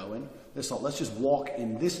where they were going. They thought, let's just walk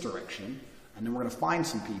in this direction, and then we're going to find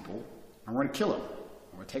some people, and we're going to kill them.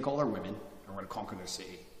 We're going to take all their women, and we're going to conquer their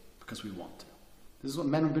city, because we want to. This is what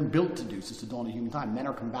men have been built to do since the dawn of human time. Men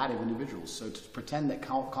are combative individuals. So to pretend that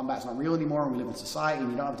combat's not real anymore, and we live in society,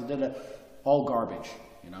 and you don't have to do that, all garbage,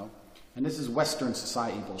 you know? And this is Western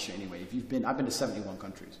society bullshit anyway. I've been to 71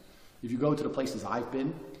 countries. If you go to the places I've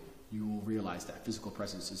been, you will realize that physical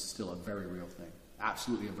presence is still a very real thing.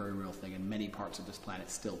 Absolutely a very real thing in many parts of this planet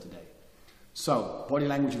still today. So, body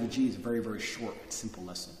language of a G is a very, very short and simple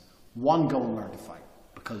lesson. One, go and learn to fight,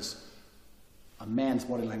 because a man's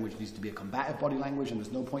body language needs to be a combative body language, and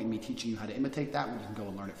there's no point in me teaching you how to imitate that when you can go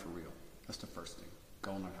and learn it for real. That's the first thing.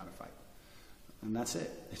 Go and learn how to fight. And that's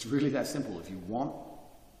it. It's really that simple. If you want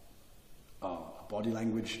a body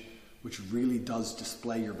language which really does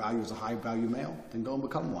display your value as a high-value male, then go and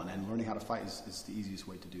become one. And learning how to fight is the easiest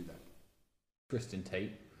way to do that. Tristan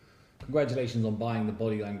Tate, congratulations on buying the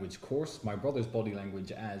body language course. My brother's body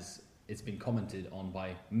language, as it's been commented on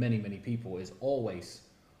by many, many people, is always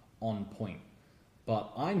on point.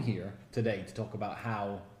 But I'm here today to talk about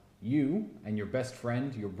how you and your best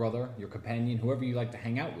friend, your brother, your companion, whoever you like to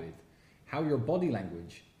hang out with, how your body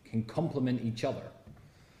language can complement each other.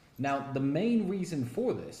 Now, the main reason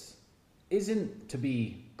for this isn't to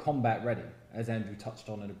be combat ready, as Andrew touched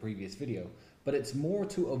on in a previous video, but it's more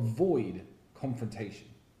to avoid confrontation.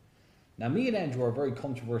 Now, me and Andrew are very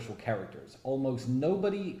controversial characters. Almost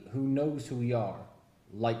nobody who knows who we are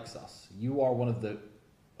likes us. You are one of the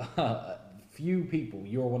few people,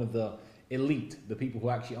 you're one of the elite, the people who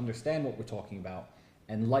actually understand what we're talking about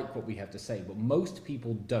and like what we have to say, but most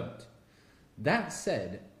people don't. That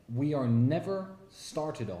said, we are never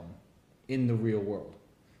started on in the real world.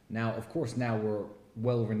 Now, of course, now we're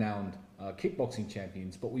well-renowned kickboxing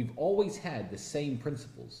champions, but we've always had the same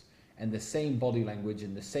principles and the same body language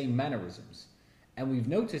and the same mannerisms. And we've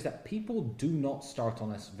noticed that people do not start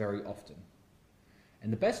on us very often.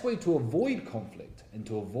 And the best way to avoid conflict and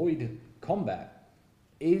to avoid combat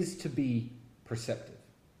is to be perceptive.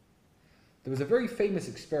 There was a very famous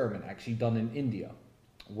experiment actually done in India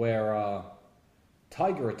where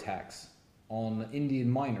tiger attacks on Indian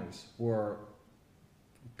miners were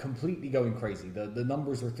completely going crazy. The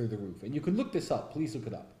numbers were through the roof. And you can look this up, please look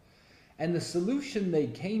it up. And the solution they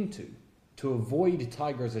came to avoid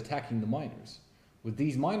tigers attacking the miners, was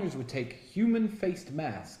these miners would take human-faced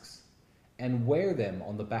masks and wear them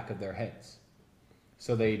on the back of their heads.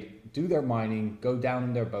 So they'd do their mining, go down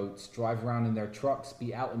in their boats, drive around in their trucks,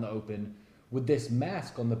 be out in the open with this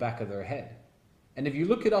mask on the back of their head. And if you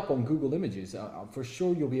look it up on Google Images, for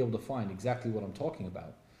sure you'll be able to find exactly what I'm talking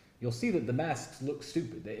about. You'll see that the masks look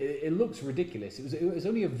stupid. It looks ridiculous. It was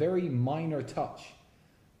only a very minor touch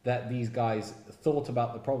that these guys thought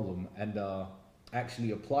about the problem and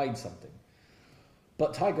actually applied something.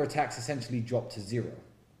 But tiger attacks essentially dropped to zero.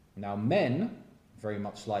 Now men, very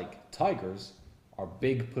much like tigers, are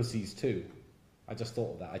big pussies too. I just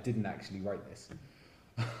thought of that. I didn't actually write this.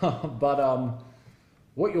 But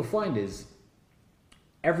what you'll find is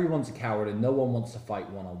everyone's a coward and no one wants to fight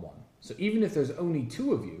one-on-one. So even if there's only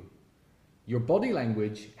two of you, your body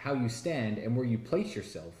language, how you stand, and where you place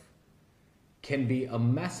yourself can be a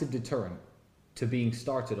massive deterrent to being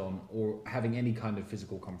started on or having any kind of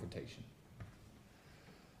physical confrontation.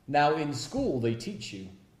 Now in school they teach you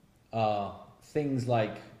things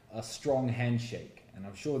like a strong handshake, and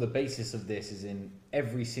I'm sure the basis of this is in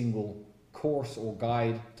every single course or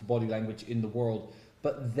guide to body language in the world,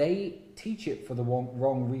 but they teach it for the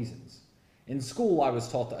wrong reasons. In school I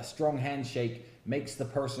was taught that a strong handshake makes the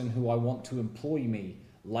person who I want to employ me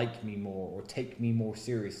like me more or take me more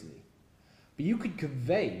seriously. But you could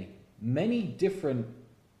convey many different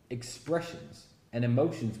expressions and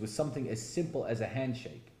emotions with something as simple as a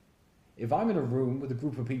handshake. If I'm in a room with a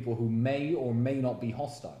group of people who may or may not be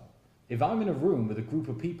hostile, if I'm in a room with a group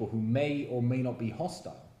of people who may or may not be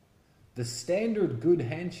hostile, the standard good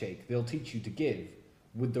handshake they'll teach you to give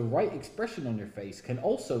with the right expression on your face can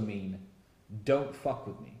also mean, don't fuck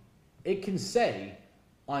with me. It can say,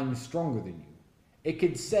 I'm stronger than you. It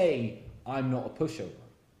could say, I'm not a pushover.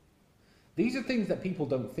 These are things that people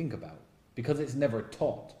don't think about because it's never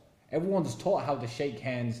taught. Everyone's taught how to shake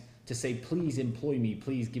hands, to say, please employ me,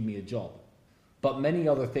 please give me a job. But many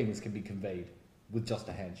other things can be conveyed with just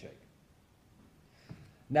a handshake.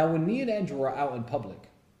 Now, when me and Andrew are out in public,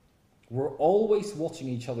 we're always watching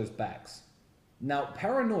each other's backs. Now,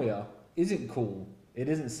 paranoia isn't cool, it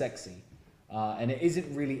isn't sexy, and it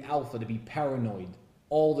isn't really alpha to be paranoid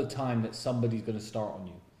all the time that somebody's going to start on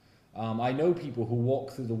you. I know people who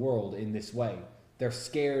walk through the world in this way. They're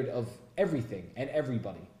scared of everything and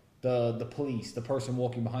everybody. The police, the person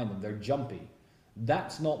walking behind them, they're jumpy.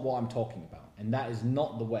 That's not what I'm talking about, and that is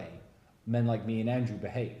not the way men like me and Andrew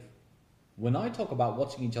behave. When I talk about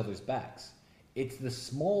watching each other's backs, it's the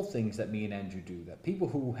small things that me and Andrew do that people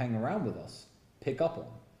who hang around with us pick up on.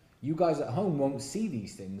 You guys at home won't see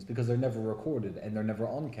these things because they're never recorded and they're never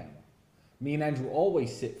on camera. Me and Andrew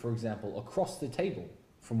always sit, for example, across the table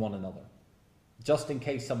from one another, just in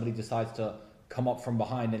case somebody decides to come up from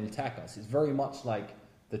behind and attack us. It's very much like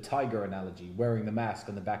the tiger analogy, wearing the mask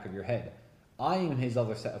on the back of your head. I am his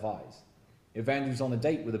other set of eyes. If Andrew's on a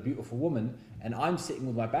date with a beautiful woman and I'm sitting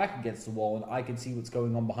with my back against the wall and I can see what's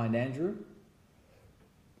going on behind Andrew,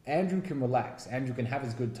 Andrew can relax. Andrew can have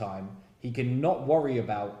his good time. He can not worry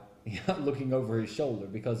about looking over his shoulder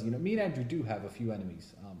because, me and Andrew do have a few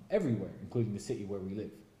enemies everywhere, including the city where we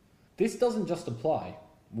live. This doesn't just apply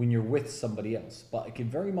when you're with somebody else, but it can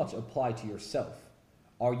very much apply to yourself.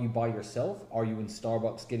 Are you by yourself? Are you in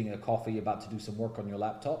Starbucks getting a coffee, about to do some work on your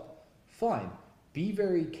laptop? Fine. Be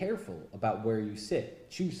very careful about where you sit.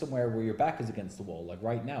 Choose somewhere where your back is against the wall. Like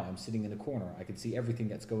right now, I'm sitting in a corner. I can see everything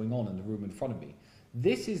that's going on in the room in front of me.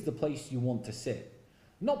 This is the place you want to sit.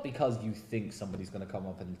 Not because you think somebody's going to come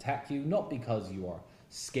up and attack you. Not because you are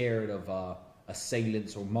scared of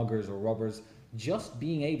assailants or muggers or robbers. Just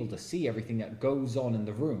being able to see everything that goes on in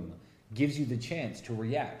the room gives you the chance to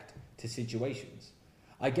react to situations.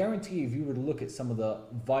 I guarantee if you were to look at some of the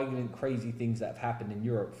violent, crazy things that have happened in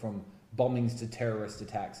Europe, from bombings to terrorist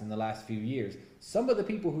attacks in the last few years, some of the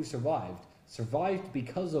people who survived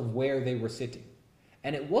because of where they were sitting.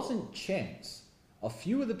 And it wasn't chance. A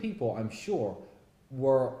few of the people, I'm sure,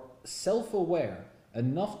 were self-aware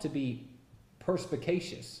enough to be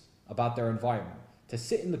perspicacious about their environment, to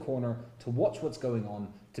sit in the corner, to watch what's going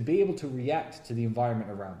on, to be able to react to the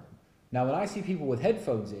environment around them. Now, when I see people with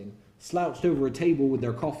headphones in, slouched over a table with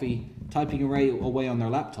their coffee, typing away on their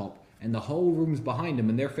laptop, and the whole room's behind them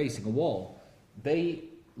and they're facing a wall, they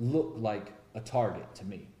look like a target to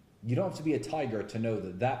me. You don't have to be a tiger to know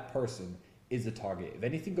that that person is a target. If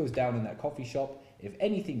anything goes down in that coffee shop, if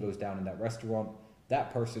anything goes down in that restaurant,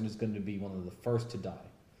 that person is going to be one of the first to die.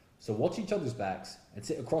 So watch each other's backs and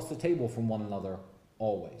sit across the table from one another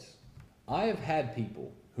always. I have had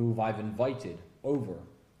people who I've invited over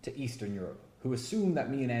to Eastern Europe who assume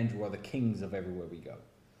that me and Andrew are the kings of everywhere we go.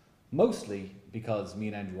 Mostly because me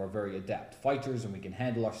and Andrew are very adept fighters and we can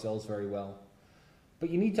handle ourselves very well.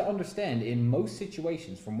 But you need to understand, in most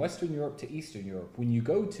situations, from Western Europe to Eastern Europe, when you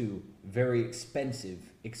go to very expensive,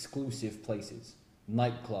 exclusive places,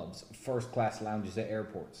 nightclubs, first-class lounges at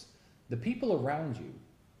airports, the people around you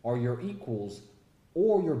are your equals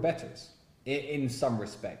or your betters in some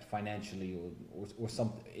respect, financially or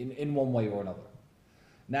something, in one way or another.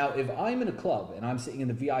 Now, if I'm in a club and I'm sitting in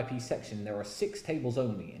the VIP section, there are 6 tables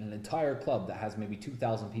only in an entire club that has maybe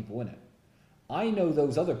 2,000 people in it. I know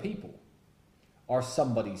those other people are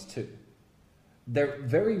somebody's too.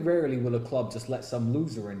 Very rarely will a club just let some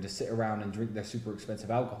loser in to sit around and drink their super expensive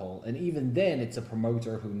alcohol. And even then, it's a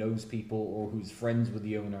promoter who knows people or who's friends with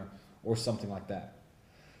the owner or something like that.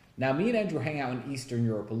 Now, me and Andrew hang out in Eastern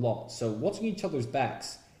Europe a lot. So watching each other's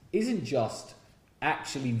backs isn't just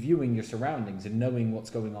actually viewing your surroundings and knowing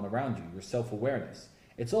what's going on around you, your self-awareness.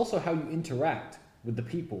 It's also how you interact with the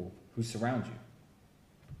people who surround you.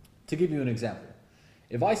 To give you an example,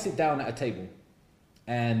 if I sit down at a table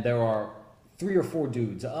and there are 3 or 4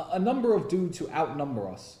 dudes, a number of dudes who outnumber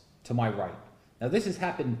us to my right. Now, this has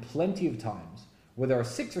happened plenty of times where there are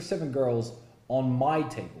 6 or 7 girls on my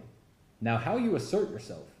table. Now, how you assert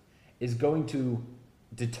yourself is going to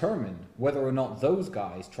determine whether or not those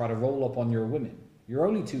guys try to roll up on your women. You're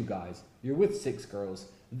only 2 guys. You're with 6 girls.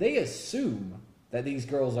 They assume that these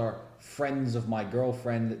girls are friends of my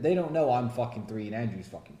girlfriend. They don't know I'm fucking 3 and Andrew's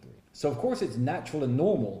fucking 3. So, of course, it's natural and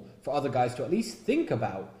normal for other guys to at least think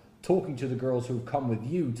about talking to the girls who've come with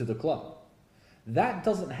you to the club. That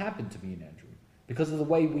doesn't happen to me and Andrew because of the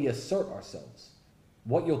way we assert ourselves.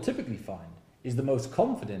 What you'll typically find is the most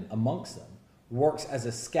confident amongst them works as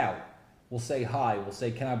a scout. We'll say hi, we'll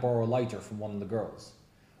say, can I borrow a lighter from one of the girls?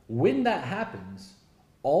 When that happens,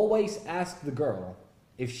 always ask the girl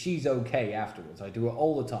if she's okay afterwards. I do it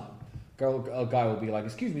all the time. A guy will be like,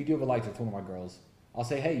 excuse me, do you have a lighter to one of my girls? I'll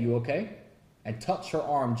say, hey, you okay? And touch her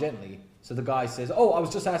arm gently. So the guy says, oh, I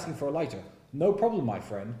was just asking for a lighter. No problem, my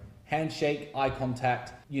friend. Handshake, eye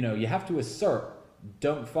contact. You know, you have to assert,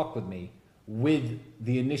 don't fuck with me, with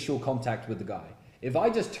the initial contact with the guy. If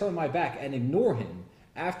I just turn my back and ignore him,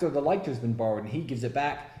 after the lighter's been borrowed and he gives it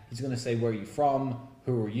back, he's going to say, where are you from?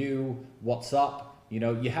 Who are you? What's up? You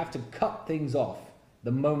know, you have to cut things off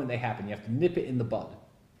the moment they happen. You have to nip it in the bud.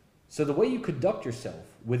 So the way you conduct yourself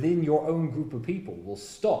within your own group of people will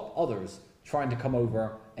stop others trying to come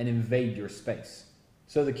over and invade your space.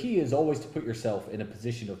 So the key is always to put yourself in a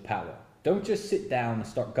position of power. Don't just sit down and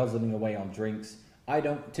start guzzling away on drinks. I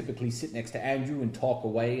don't typically sit next to Andrew and talk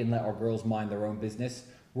away and let our girls mind their own business.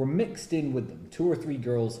 We're mixed in with them, 2 or 3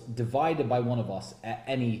 girls divided by one of us at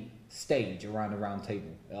any stage around a round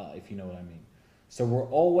table, if you know what I mean. So we're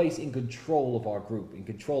always in control of our group, in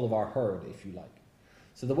control of our herd, if you like.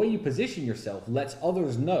 So the way you position yourself lets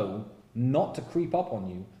others know not to creep up on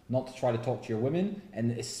you, not to try to talk to your women,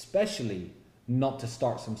 and especially not to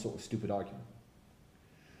start some sort of stupid argument.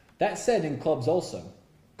 That said, in clubs also,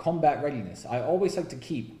 combat readiness, I always like to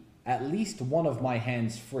keep at least one of my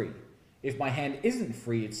hands free. If my hand isn't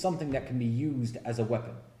free, it's something that can be used as a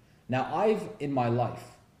weapon. Now, I've, in my life,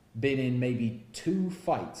 been in maybe 2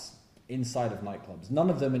 fights inside of nightclubs. None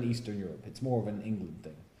of them in Eastern Europe. It's more of an England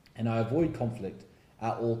thing. And I avoid conflict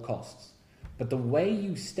at all costs. But the way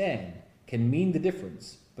you stand can mean the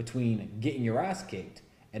difference between getting your ass kicked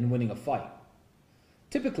and winning a fight.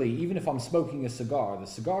 Typically, even if I'm smoking a cigar, the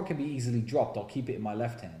cigar can be easily dropped. I'll keep it in my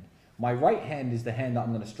left hand. My right hand is the hand that I'm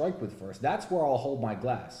going to strike with first. That's where I'll hold my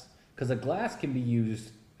glass. Because a glass can be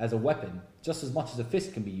used as a weapon just as much as a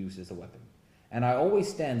fist can be used as a weapon. And I always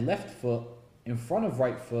stand left foot in front of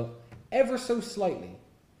right foot ever so slightly,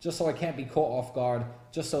 just so I can't be caught off guard,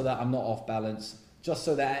 just so that I'm not off balance, just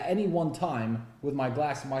so that at any one time, with my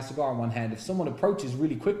glass and my cigar in one hand, if someone approaches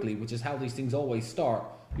really quickly, which is how these things always start,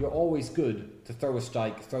 you're always good to throw a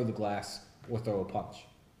strike, throw the glass, or throw a punch.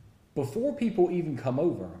 Before people even come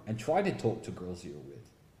over and try to talk to girls you're with,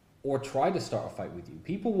 or try to start a fight with you,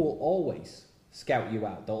 people will always scout you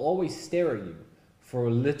out. They'll always stare at you for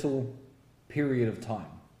a little period of time.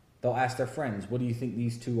 They'll ask their friends, what do you think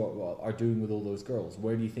these two are doing with all those girls?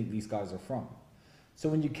 Where do you think these guys are from? So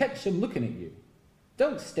when you catch them looking at you,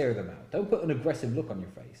 don't stare them out. Don't put an aggressive look on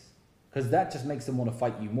your face, because that just makes them want to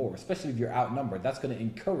fight you more, especially if you're outnumbered. That's going to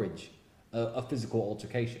encourage a physical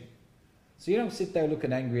altercation. So you don't sit there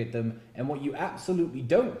looking angry at them, and what you absolutely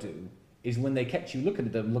don't do is when they catch you looking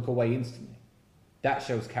at them, look away instantly. That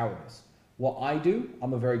shows cowardice. What I do,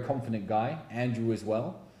 I'm a very confident guy, Andrew as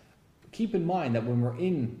well. Keep in mind that when we're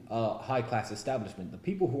in a high-class establishment, the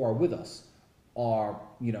people who are with us are,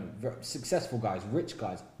 successful guys, rich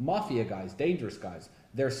guys, mafia guys, dangerous guys.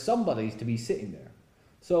 There's somebody to be sitting there.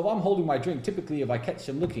 So if I'm holding my drink, typically if I catch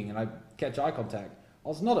them looking and I catch eye contact,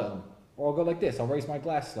 I'll just nod at them, or I'll go like this. I'll raise my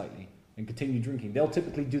glass slightly and continue drinking. They'll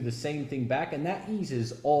typically do the same thing back, and that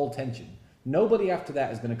eases all tension. Nobody after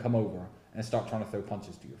that is going to come over and start trying to throw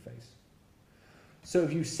punches to your face. So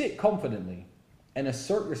if you sit confidently and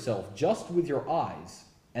assert yourself just with your eyes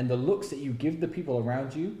and the looks that you give the people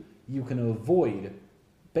around you, you can avoid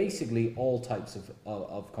basically all types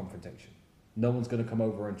of confrontation. No one's going to come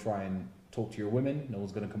over and try and talk to your women. No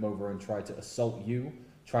one's going to come over and try to assault you,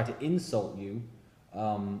 try to insult you.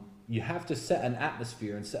 You have to set an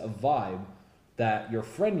atmosphere and set a vibe that you're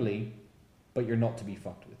friendly, but you're not to be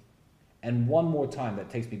fucked with. And one more time, that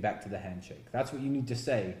takes me back to the handshake. That's what you need to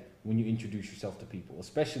say when you introduce yourself to people,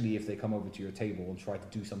 especially if they come over to your table and try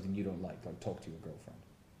to do something you don't like talk to your girlfriend.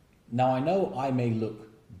 Now, I know I may look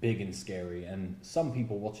big and scary, and some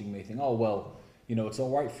people watching may think, oh, well, it's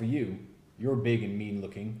all right for you. You're big and mean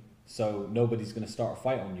looking, so nobody's going to start a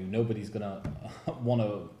fight on you. Nobody's going to want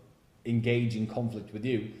to engage in conflict with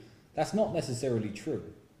you. That's not necessarily true.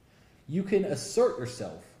 You can assert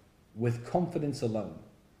yourself with confidence alone.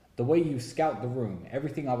 The way you scout the room,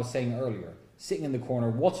 everything I was saying earlier, sitting in the corner,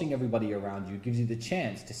 watching everybody around you, gives you the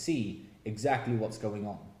chance to see exactly what's going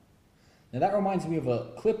on. Now that reminds me of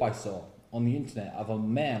a clip I saw on the internet of a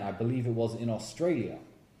man, I believe it was in Australia,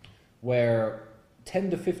 where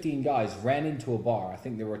 10 to 15 guys ran into a bar. I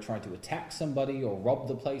think they were trying to attack somebody or rob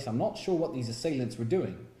the place. I'm not sure what these assailants were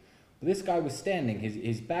doing. But this guy was standing,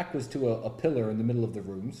 his back was to a pillar in the middle of the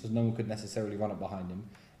room, so no one could necessarily run up behind him,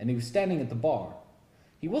 and he was standing at the bar.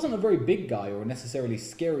 He wasn't a very big guy or necessarily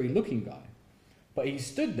scary looking guy, but he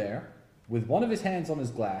stood there with one of his hands on his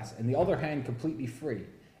glass and the other hand completely free.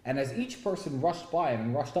 And as each person rushed by him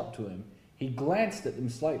and rushed up to him, he glanced at them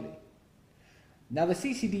slightly. Now the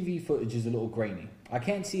CCTV footage is a little grainy. I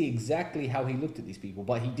can't see exactly how he looked at these people,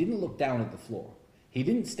 but he didn't look down at the floor. He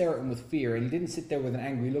didn't stare at them with fear, and he didn't sit there with an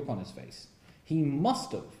angry look on his face. He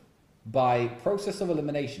must have, by process of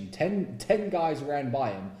elimination, 10 guys ran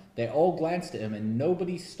by him, they all glanced at him, and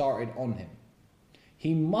nobody started on him.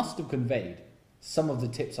 He must have conveyed some of the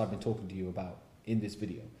tips I've been talking to you about in this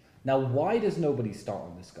video. Now, why does nobody start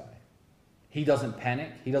on this guy? He doesn't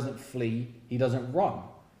panic, he doesn't flee, he doesn't run.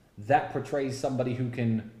 That portrays somebody who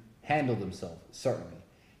can handle themselves, certainly.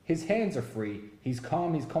 His hands are free, he's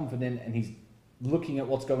calm, he's confident, and he's looking at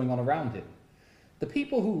what's going on around him. The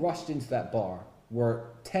people who rushed into that bar were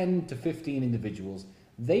 10 to 15 individuals.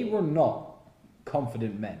 They were not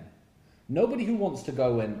confident men. Nobody who wants to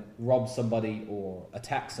go and rob somebody or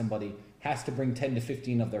attack somebody has to bring 10 to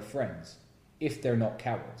 15 of their friends if they're not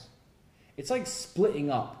cowards. It's like splitting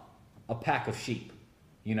up a pack of sheep.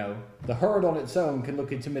 The herd on its own can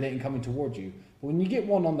look intimidating coming towards you, but when you get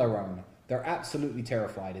one on their own, they're absolutely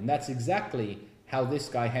terrified, and that's exactly how this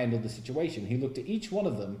guy handled the situation. He looked at each one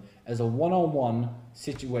of them as a one-on-one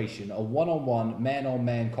situation, a one-on-one,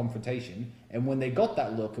 man-on-man confrontation. And when they got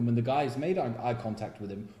that look, and when the guys made eye contact with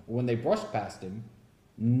him, or when they brushed past him,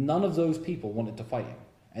 none of those people wanted to fight him.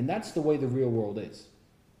 And that's the way the real world is.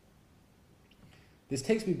 This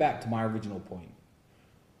takes me back to my original point.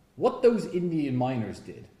 What those Indian miners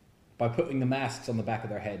did by putting the masks on the back of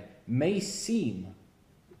their head may seem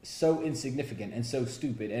so insignificant and so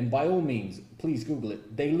stupid, and by all means, please Google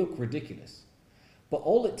it, they look ridiculous. But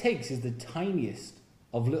all it takes is the tiniest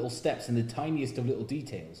of little steps and the tiniest of little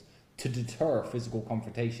details to deter physical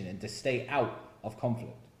confrontation and to stay out of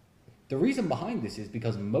conflict. The reason behind this is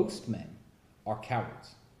because most men are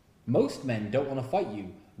cowards. Most men don't want to fight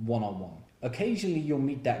you one-on-one. Occasionally you'll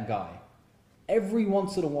meet that guy, every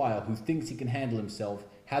once in a while, who thinks he can handle himself,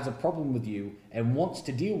 has a problem with you, and wants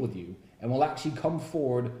to deal with you, and will actually come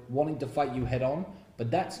forward wanting to fight you head on, but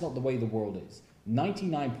that's not the way the world is.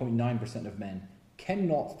 99.9% of men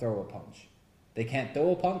cannot throw a punch. They can't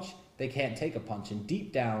throw a punch, they can't take a punch, and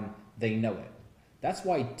deep down, they know it. That's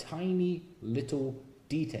why tiny little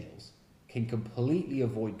details can completely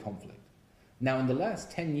avoid conflict. Now, in the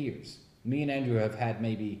last 10 years, me and Andrew have had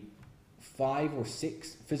maybe 5 or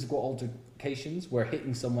 6 physical altercations where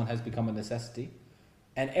hitting someone has become a necessity.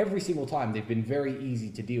 And every single time, they've been very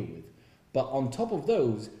easy to deal with. But on top of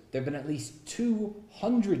those, there have been at least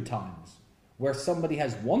 200 times where somebody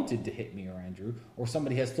has wanted to hit me or Andrew, or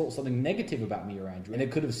somebody has thought something negative about me or Andrew, and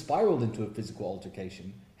it could have spiraled into a physical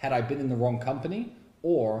altercation had I been in the wrong company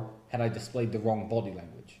or had I displayed the wrong body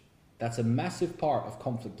language. That's a massive part of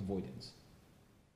conflict avoidance.